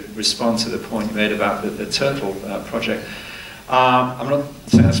to respond to the point you made about the turtle project. I'm not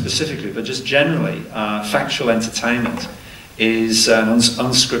saying that specifically, but just generally, factual entertainment is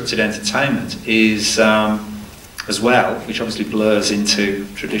unscripted entertainment is as well, which obviously blurs into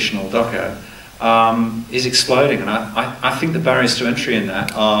traditional doco, is exploding, and I think the barriers to entry in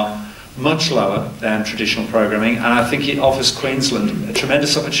that are much lower than traditional programming, and I think it offers Queensland a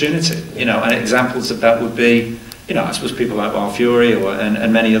tremendous opportunity, you know, and examples of that would be, you know, I suppose people like Wild Fury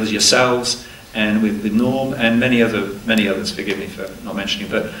and many others, yourselves, and with Norm, and many others, forgive me for not mentioning,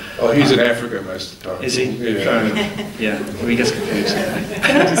 but... Oh, he's in Africa most of the time. Is he? Yeah. Yeah, well, he gets confused.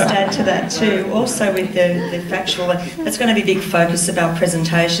 Can I just add to that too, also with the factual, that's going to be a big focus of our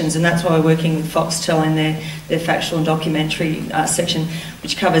presentations, and that's why we're working with Foxtel in their factual and documentary section,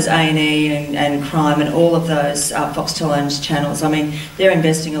 which covers A&E and crime and all of those Foxtel-owned channels. I mean, they're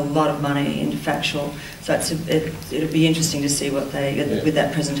investing a lot of money into factual, so it'll be interesting to see what they, with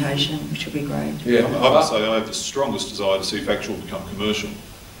that presentation, which will be great. Yeah, I must say I have the strongest desire to see factual become commercial,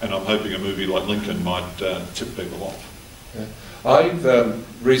 and I'm hoping a movie like Lincoln might tip people off. Yeah.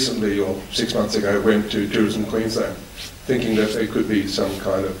 I've recently, or 6 months ago, went to Tourism Queensland, thinking that there could be some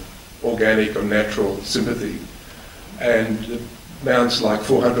kind of organic or natural sympathy, and amounts like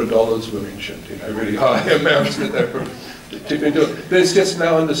 $400 were mentioned, you know, really high amounts that they were tipping into it. There's just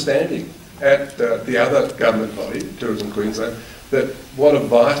no understanding at the other government body, Tourism Queensland, that what a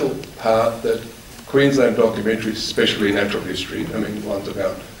vital part that Queensland documentaries, especially natural history, I mean, ones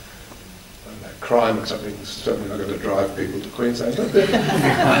about crime or something, certainly not going to drive people to Queensland.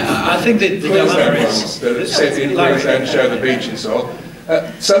 I think that the Queensland ones that are set in Queensland, show the beach and so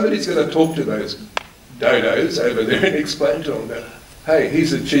on. Somebody's going to talk to those dodos over there and explain to them that, hey,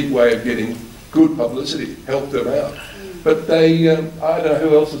 here's a cheap way of getting good publicity, help them out. But they, I don't know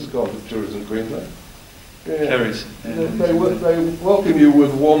who else has gone to Tourism Queensland. Yeah. Carries. Yeah. They welcome you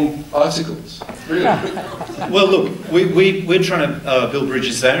with warm icicles. Really. Well, look, we're trying to build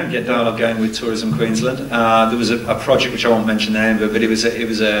bridges there and get dialogue going with Tourism Queensland. There was a project which I won't mention the name of, but it was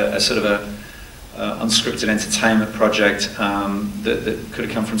a sort of unscripted entertainment project that could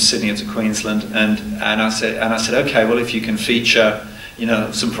have come from Sydney up to Queensland, and I said, okay, well, if you can feature, you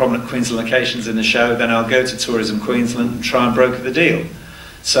know, some prominent Queensland locations in the show, then I'll go to Tourism Queensland and try and broker the deal.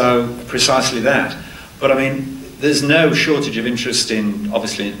 So precisely that. But I mean, there's no shortage of interest in,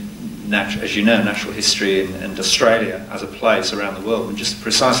 obviously, as you know, natural history and Australia as a place around the world, and just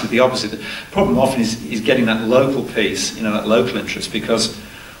precisely the opposite. The problem often is getting that local piece, you know, that local interest, because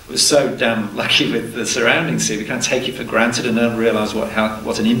we're so damn lucky with the surroundings here. We kind of take it for granted and don't realise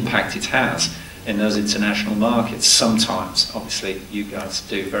what an impact it has in those international markets. Sometimes, obviously, you guys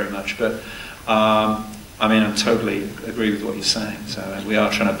do very much, but I mean, I totally agree with what you're saying. So we are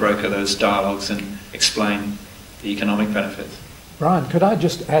trying to broker those dialogues and explain the economic benefits. Brian, could I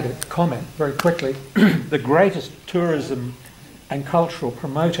just add a comment very quickly? The greatest tourism and cultural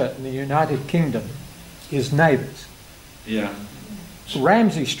promoter in the United Kingdom is Neighbours. Yeah.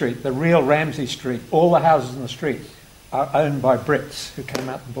 Ramsay Street, the real Ramsay Street, all the houses in the street are owned by Brits who came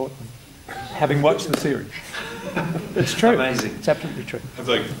out and bought them, having watched the series. It's true. Amazing. It's absolutely true. Have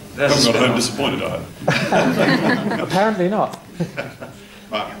they haven't gone home disappointed, are they? Apparently not.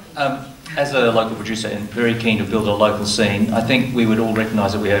 Mark. As a local producer and very keen to build a local scene, I think we would all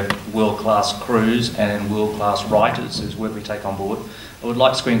recognise that we have world-class crews and world-class writers whose work we take on board. I would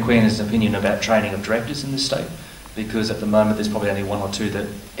like Screen Queen's opinion about training of directors in this state, because at the moment there's probably only one or two that,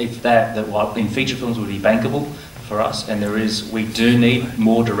 if that in feature films would be bankable for us, and we do need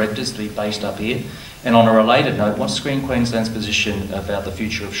more directors to be based up here. And on a related note, what's Screen Queensland's position about the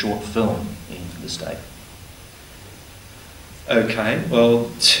future of short film in the state? Okay,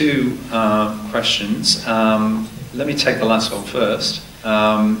 well, two questions. Let me take the last one first.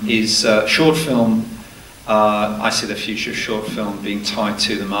 Short film, I see the future of short film being tied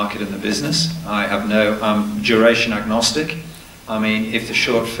to the market and the business. I have no duration agnostic. I mean, if the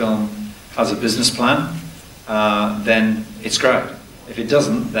short film has a business plan, then it's great. If it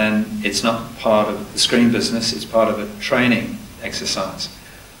doesn't, then it's not part of the screen business, it's part of a training exercise.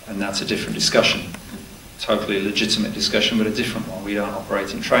 And that's a different discussion. Totally legitimate discussion, but a different one. We don't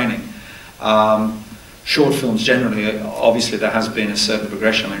operate in training. Short films generally, obviously there has been a certain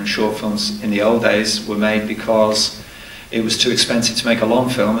progression. I mean, short films in the old days were made because it was too expensive to make a long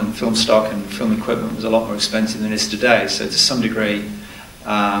film, and film stock and film equipment was a lot more expensive than it is today. So to some degree,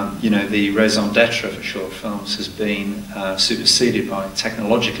 you know, the raison d'etre for short films has been superseded by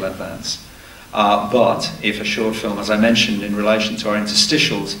technological advance. But if a short film, as I mentioned in relation to our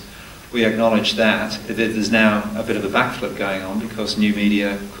interstitials, we acknowledge that there's now a bit of a backflip going on because new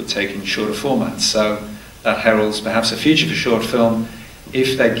media could take in shorter formats. So that heralds perhaps a future for short film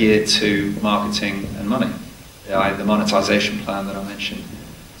if they're geared to marketing and money, the monetization plan that I mentioned.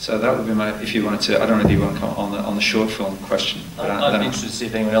 So that would be my, if you wanted to, I don't know if you want to comment on the short film question. I'd be interested to see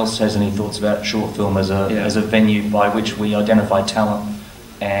if anyone else has any thoughts about short film as a venue by which we identify talent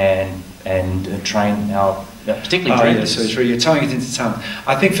and train our particularly directors. So you're tying it into talent.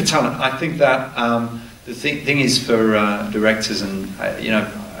 I think for talent, I think that the thing is for directors, and you know,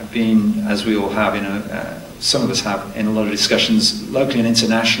 I've been, as we all have, you know, some of us have, in a lot of discussions locally and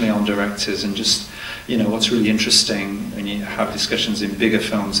internationally on directors, and just, you know, what's really interesting when you have discussions in bigger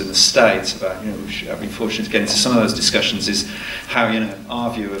films in the States about, you know, I've been fortunate to get into some of those discussions, is how, you know,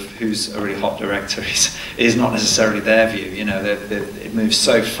 our view of who's a really hot director is not necessarily their view. You know, it moves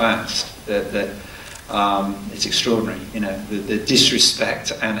so fast that it's extraordinary, you know, the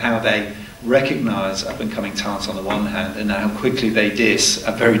disrespect and how they recognise up-and-coming talent on the one hand, and how quickly they diss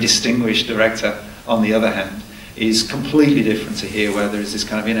a very distinguished director on the other hand, is completely different to here, where there is this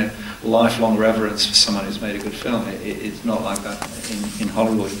kind of, you know, lifelong reverence for someone who's made a good film. It's not like that in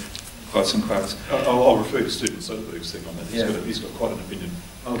Hollywood, quotes and quotes. I'll refer to Stephen Soderbergh's thing on that. He's got quite an opinion.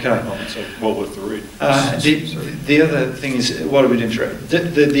 Okay. So well worth the read. The other thing is, what would interest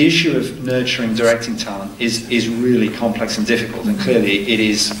the issue of nurturing directing talent is really complex and difficult, and clearly it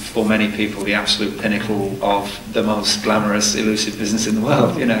is for many people the absolute pinnacle of the most glamorous, elusive business in the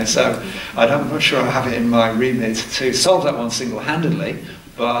world. You know, so I'm not sure I have it in my remit to solve that one single-handedly,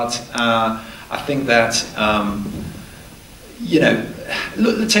 but I think that you know,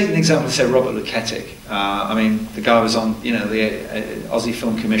 look, take an example of, say, Robert Luketic. I mean, the guy was on, you know, the Aussie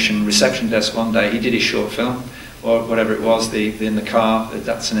Film Commission reception desk one day. He did his short film, or whatever it was, the in the car, the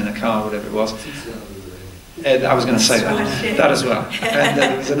Datsun in a car, whatever it was. I was going to say that as well. And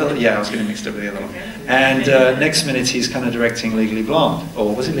there was another, I was getting mixed up with the other one. And next minute he's kind of directing Legally Blonde,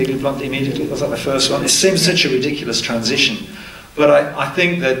 or was it Legally Blonde immediately? Was that the first one? It seems such a ridiculous transition, but I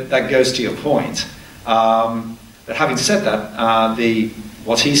think that goes to your point. But having said that,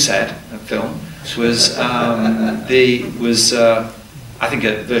 what he said in the film was I think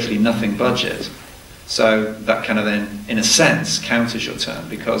a virtually nothing budget, So that kind of then, in a sense, counters your term,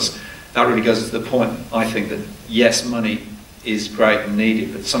 because that really goes to the point, I think, that yes, money is great and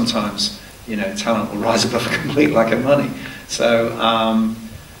needed, but sometimes, you know, talent will rise above a complete lack of money. So,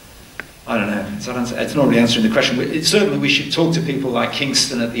 I don't know, it's not really answering the question. Certainly we should talk to people like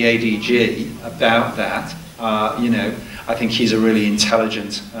Kingston at the ADG about that. You know, I think he's a really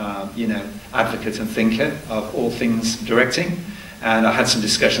intelligent, you know, advocate and thinker of all things directing. And I had some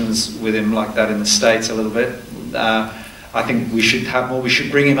discussions with him like that in the States a little bit. I think we should have more, we should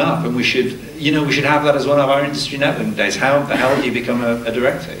bring him up, and we should, you know, we should have that as one of our industry networking days. How the hell do you become a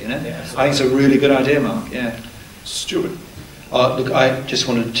director, you know? Yeah, I think it's a really good idea, Mark, yeah. Stuart. Look, I just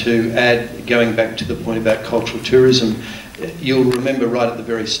wanted to add, going back to the point about cultural tourism, you'll remember right at the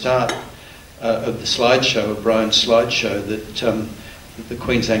very start of the slideshow, of Brian's slideshow, that the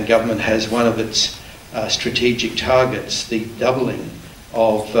Queensland Government has one of its strategic targets, the doubling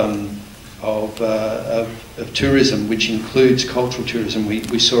of tourism, which includes cultural tourism.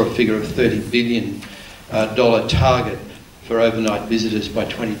 We saw a figure of $30 billion target for overnight visitors by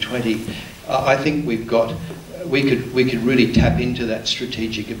 2020. I think we could really tap into that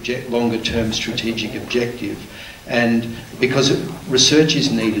longer-term strategic objective, and because research is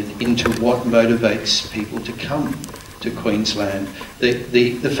needed into what motivates people to come to Queensland.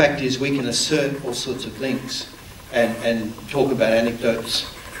 The fact is, we can assert all sorts of links and talk about anecdotes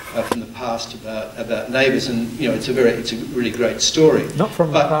from the past about neighbours, and you know, it's a really great story. Not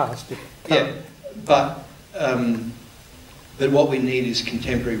from the past. Yeah, but what we need is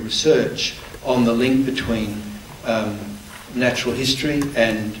contemporary research on the link between natural history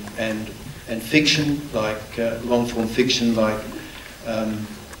and fiction, like long-form fiction, like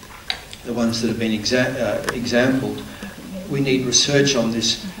the ones that have been exampled. We need research on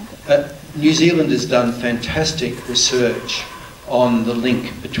this. New Zealand has done fantastic research on the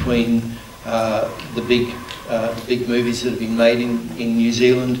link between the big movies that have been made in New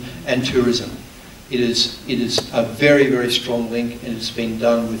Zealand and tourism. It is a very, very strong link, and it's been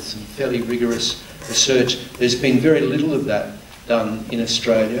done with some fairly rigorous research. There's been very little of that done in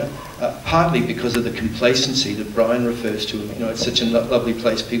Australia, partly because of the complacency that Brian refers to. You know, it's such a lovely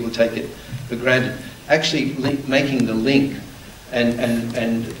place, people take it for granted. Actually making the link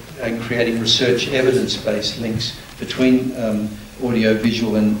and creating research evidence-based links between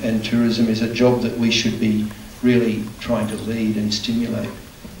audio-visual and tourism is a job that we should be really trying to lead and stimulate.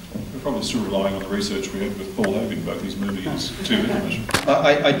 We're probably still relying on the research we had with Paul Hogan, both his movies too.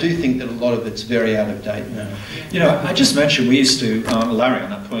 I do think that a lot of it's very out of date now. You know, I just mentioned we used to, Larry on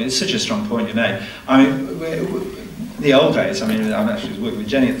that point, it's such a strong point you made. I mean, the old days, I mean, I actually was working with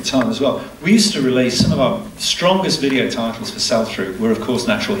Jenny at the time as well, we used to release some of our strongest video titles for sell-through were, of course,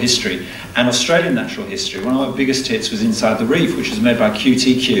 natural history and Australian natural history. One of our biggest hits was Inside the Reef, which was made by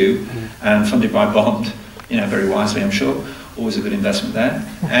QTQ and funded by Bond, you know, very wisely, I'm sure. Always a good investment there.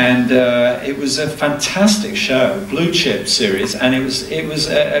 And it was a fantastic show, blue chip series, and it was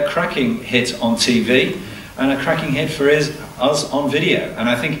a cracking hit on TV and a cracking hit for us on video. And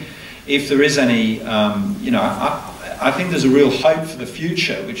I think if there is any, you know, I think there's a real hope for the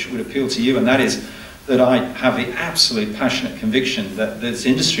future which would appeal to you, and that is that I have the absolute passionate conviction that this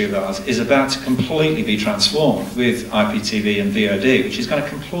industry of ours is about to completely be transformed with IPTV and VOD, which is going to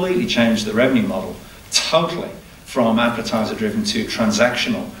completely change the revenue model, totally, from advertiser-driven to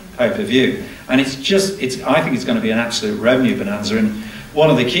transactional pay-per-view. And I think it's going to be an absolute revenue bonanza, and one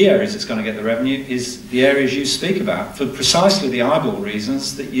of the key areas it's going to get the revenue is the areas you speak about, for precisely the eyeball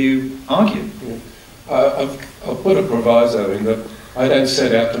reasons that you argue. Yeah. I'll put a proviso in that I don't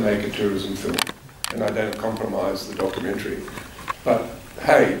set out to make a tourism film, and I don't compromise the documentary. But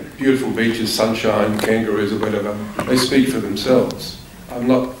hey, beautiful beaches, sunshine, kangaroos or whatever, they speak for themselves. I'm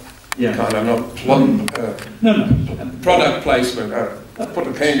not product placement. Put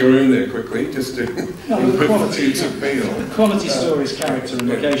a kangaroo in there quickly, just to quality stories, character and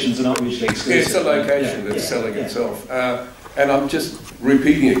locations are not usually exclusive. It's a location that's selling itself. And I'm just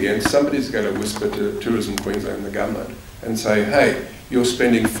repeating again, somebody's going to whisper to Tourism Queensland, the government, and say, hey, you're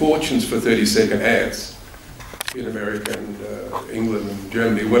spending fortunes for 30-second ads in America and England and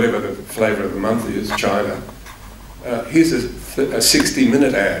Germany, whatever the flavour of the month is, China. Here's a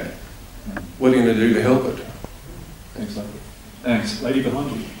 60-minute ad. What are you going to do to help it? Excellent. Thanks. Lady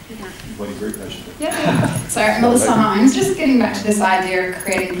behind you. You've waited very patiently. Yeah. So, Melissa Hines, just getting back to this idea of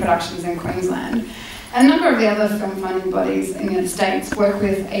creating productions in Queensland. A number of the other film funding bodies in the States work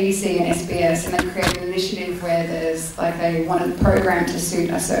with ABC and SBS, and they create an initiative where there's like they want a program to suit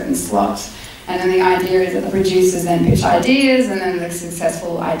a certain slot. And then the idea is that the producers then pitch ideas, and then the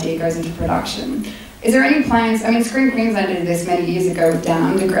successful idea goes into production. Is there any plans, I mean, Screen Queensland did this many years ago with down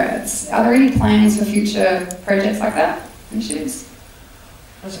undergrads. Are there any plans for future projects like that, initiatives?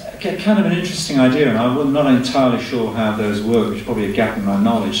 That's kind of an interesting idea, and I'm not entirely sure how those work, which is probably a gap in my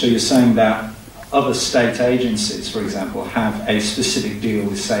knowledge. So you're saying that other state agencies, for example, have a specific deal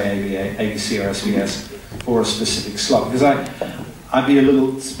with, say, ABC or SBS for a specific slot? Because I'd be a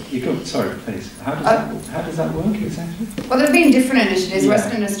little... sorry, please. How does that work exactly? Well, there have been different initiatives. Yeah.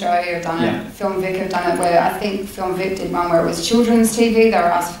 Western Australia have done it. Film Vic have done it, where I think Film Vic did one where it was children's TV. They were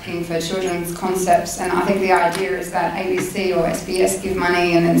asking for children's concepts, and I think the idea is that ABC or SBS give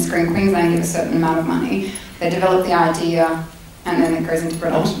money, and then Screen Queensland give a certain amount of money. They develop the idea, and then it goes into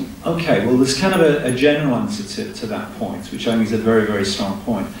production. Okay, well, there's kind of a general answer to that point, which I think is a very, very strong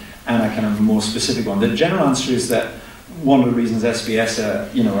point, and a kind of more specific one. The general answer is that one of the reasons SBS are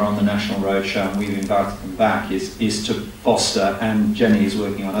on the National Roadshow and we've invited them back is to foster, and Jenny is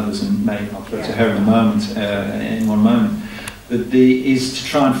working on others, and I'll throw to her in one moment, is to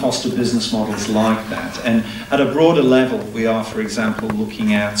try and foster business models like that. And at a broader level, we are, for example,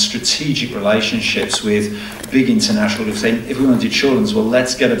 looking at strategic relationships with big international groups. If we want to do children's, well,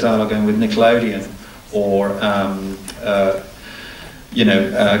 let's get a dialogue going with Nickelodeon or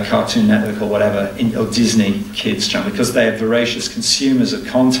Cartoon Network or whatever, or Disney Kids channel, because they are voracious consumers of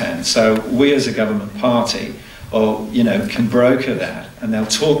content. So we as a government party, can broker that, and they'll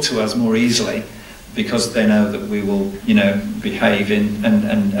talk to us more easily because they know that we will, behave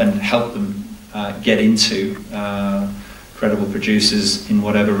and help them get into credible producers in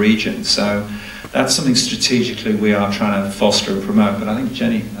whatever region. So that's something strategically we are trying to foster and promote, but I think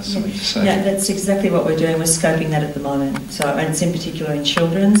Jenny has something to say. Yeah, that's exactly what we're doing. We're scoping that at the moment. So, and it's in particular in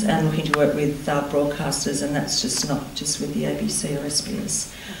children's, and looking to work with broadcasters, and that's just not just with the ABC or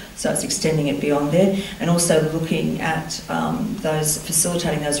SBS. So it's extending it beyond there, and also looking at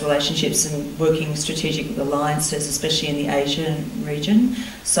facilitating those relationships and working strategic with alliances, especially in the Asian region.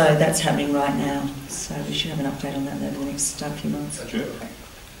 So that's happening right now. So we should have an update on that over the next few months.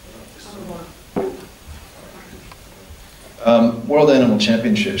 World Animal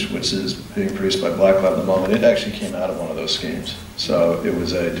Championships, which is being produced by Black Lab at the moment, it actually came out of one of those schemes. So it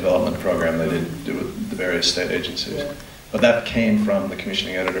was a development program they did do with the various state agencies. Yeah. But that came from the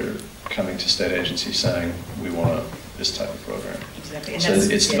commissioning editor coming to state agencies saying, we want this type of program. Exactly. And so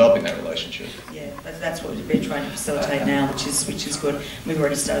it's developing that relationship. Yeah, that's what we've been trying to facilitate now, which is good. We've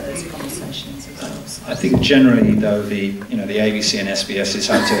already started those conversations as well. I think generally, though, the ABC and SBS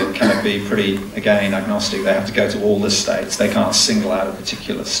have to kind of be pretty, again, agnostic. They have to go to all the states. They can't single out a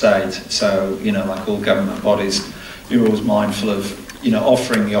particular state. So, like all government bodies, you're always mindful of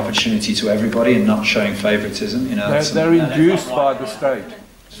offering the opportunity to everybody and not showing favouritism. They're induced by the state.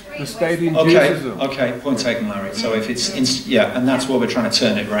 The state induces them. Okay, point taken, Larry. So if it's, and that's why we're trying to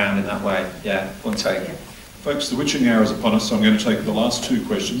turn it around in that way. Yeah, point taken. Folks, the witching hour is upon us, so I'm going to take the last two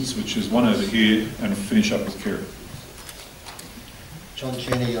questions, which is one over here, and finish up with Kira. John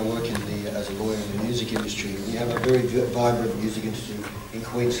Kenny, I work as a lawyer in the music industry. We have a very vibrant music industry in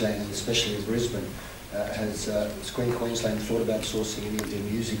Queensland, and especially in Brisbane. Has Screen Queensland thought about sourcing any of their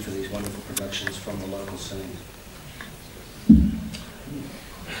music for these wonderful productions from the local scene?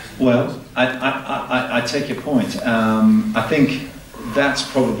 Well, I take your point. I think that's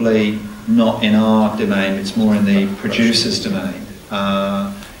probably not in our domain. It's more in the producer's domain.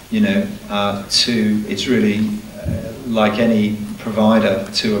 It's really like any provider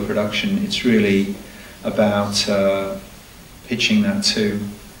to a production. It's really about pitching that to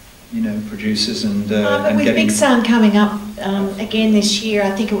producers and but with getting... Big Sound coming up again this year,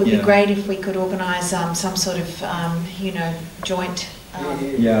 I think it would be great if we could organise some sort of joint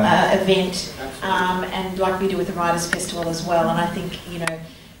event, and like we do with the Writers' Festival as well. And I think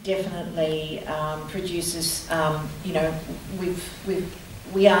definitely producers,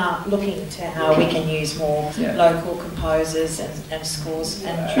 we are looking to how we can use more local composers and scores,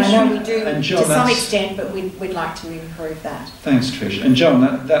 and I know we do to some extent, but we'd like to improve that. Thanks, Trish. And John,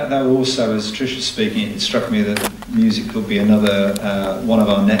 that also, as Trish was speaking, it struck me that music could be another one of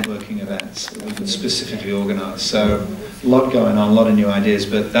our networking events that we could specifically organise. So a lot going on, a lot of new ideas,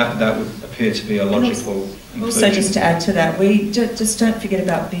 but that would appear to be a logical inclusion. Also, just to add to that, we just don't forget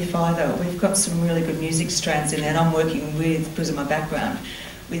about Biff either. We've got some really good music strands in there, and I'm working with, because of my background,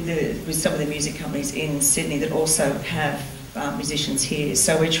 with some of the music companies in Sydney that also have musicians here.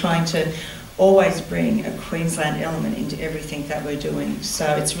 So we're trying to always bring a Queensland element into everything that we're doing. So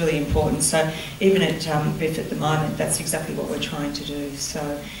it's really important. So even at Biff at the moment, that's exactly what we're trying to do.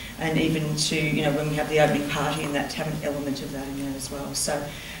 So, and even to, when we have the opening party and that, to have an element of that in there as well. So,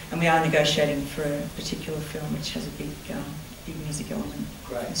 and we are negotiating for a particular film which has a big big music element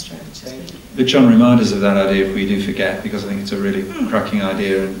in Australia. But John, remind us of that idea if we do forget, because I think it's a really cracking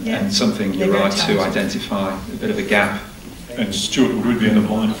idea and something you're right to identify, a bit of a gap. And Stuart, would we be in the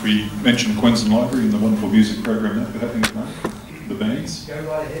line if we mentioned Queensland Library and the wonderful music program that we're having at night? The bands? Go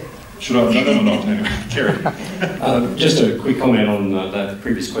right ahead. Should I? No, or not? Anyway, Kerry. Just a quick comment on that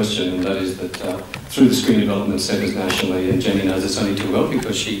previous question, and that is that through the Screen Development Centres nationally, and Jenny knows this only too well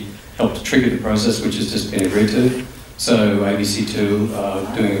because she helped trigger the process which has just been agreed to. So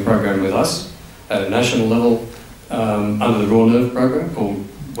ABC2 doing a program with us at a national level under the Raw Nerve program called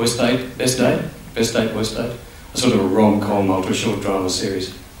Best Date, West Date, a sort of a rom-com ultra-short drama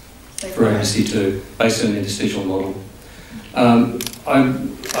series for ABC2 based on an interstitial model.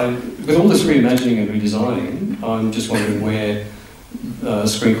 With all this reimagining and redesigning, I'm just wondering where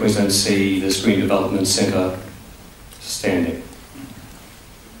Screen Queensland see the Screen Development Centre standing.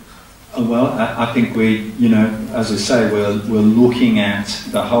 Well, I think we, as I say, we're looking at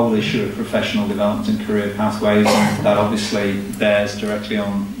the whole issue of professional development and career pathways, and that obviously bears directly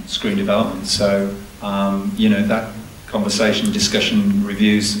on screen development. So, that conversation, discussion,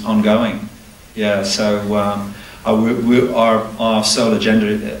 reviews ongoing. Yeah. So our sole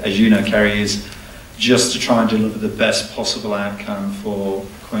agenda, as you know, Kerry, is just to try and deliver the best possible outcome for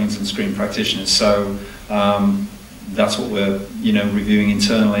Queensland screen practitioners. So. That's what we're, reviewing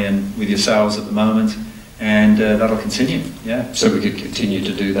internally and with yourselves at the moment, and that'll continue. Yeah. So we could continue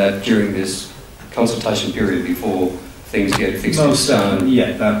to do that during this consultation period before things get fixed.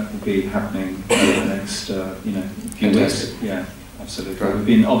 Yeah, that will be happening over the next, few weeks. Yeah, absolutely. Great. We've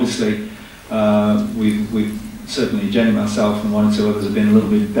been obviously, we've certainly Jenny, myself, and one or two others have been a little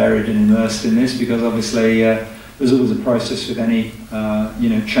bit buried and immersed in this because obviously there's always a process with any,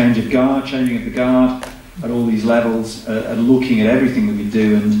 changing of the guard. At all these levels, looking at everything that we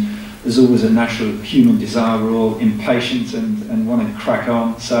do, and there's always a natural human desire. We're all impatient and want to crack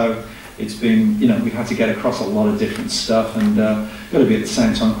on. So it's been, we've had to get across a lot of different stuff, and got to be at the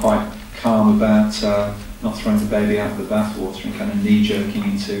same time quite calm about not throwing the baby out of the bathwater and kind of knee-jerking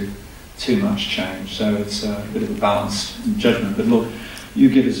into too much change. So it's a bit of a balanced judgment. But look, you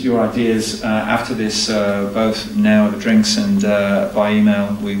give us your ideas after this, both now at the drinks and by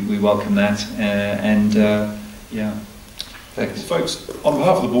email. We welcome that. Yeah. Thanks. Folks, on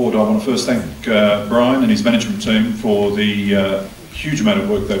behalf of the board, I want to first thank Brian and his management team for the huge amount of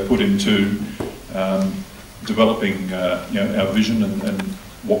work they've put into developing our vision and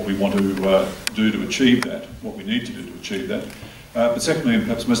what we want to do to achieve that, what we need to do to achieve that. But secondly, and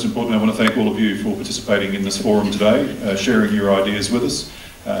perhaps most importantly, I want to thank all of you for participating in this forum today, sharing your ideas with us.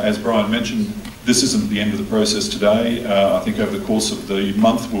 As Brian mentioned, this isn't the end of the process today. I think over the course of the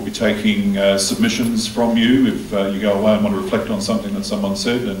month we'll be taking submissions from you if you go away and want to reflect on something that someone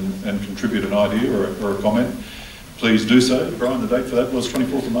said and contribute an idea or a comment. Please do so. Brian, the date for that was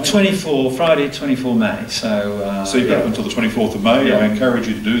 24th of May? Friday, 24 May. So you've got up until the 24th of May. Yeah. I encourage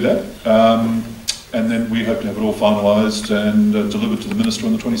you to do that. And then we hope to have it all finalised and delivered to the Minister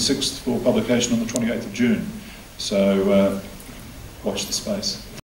on the 26th for publication on the 28th of June. So watch the space.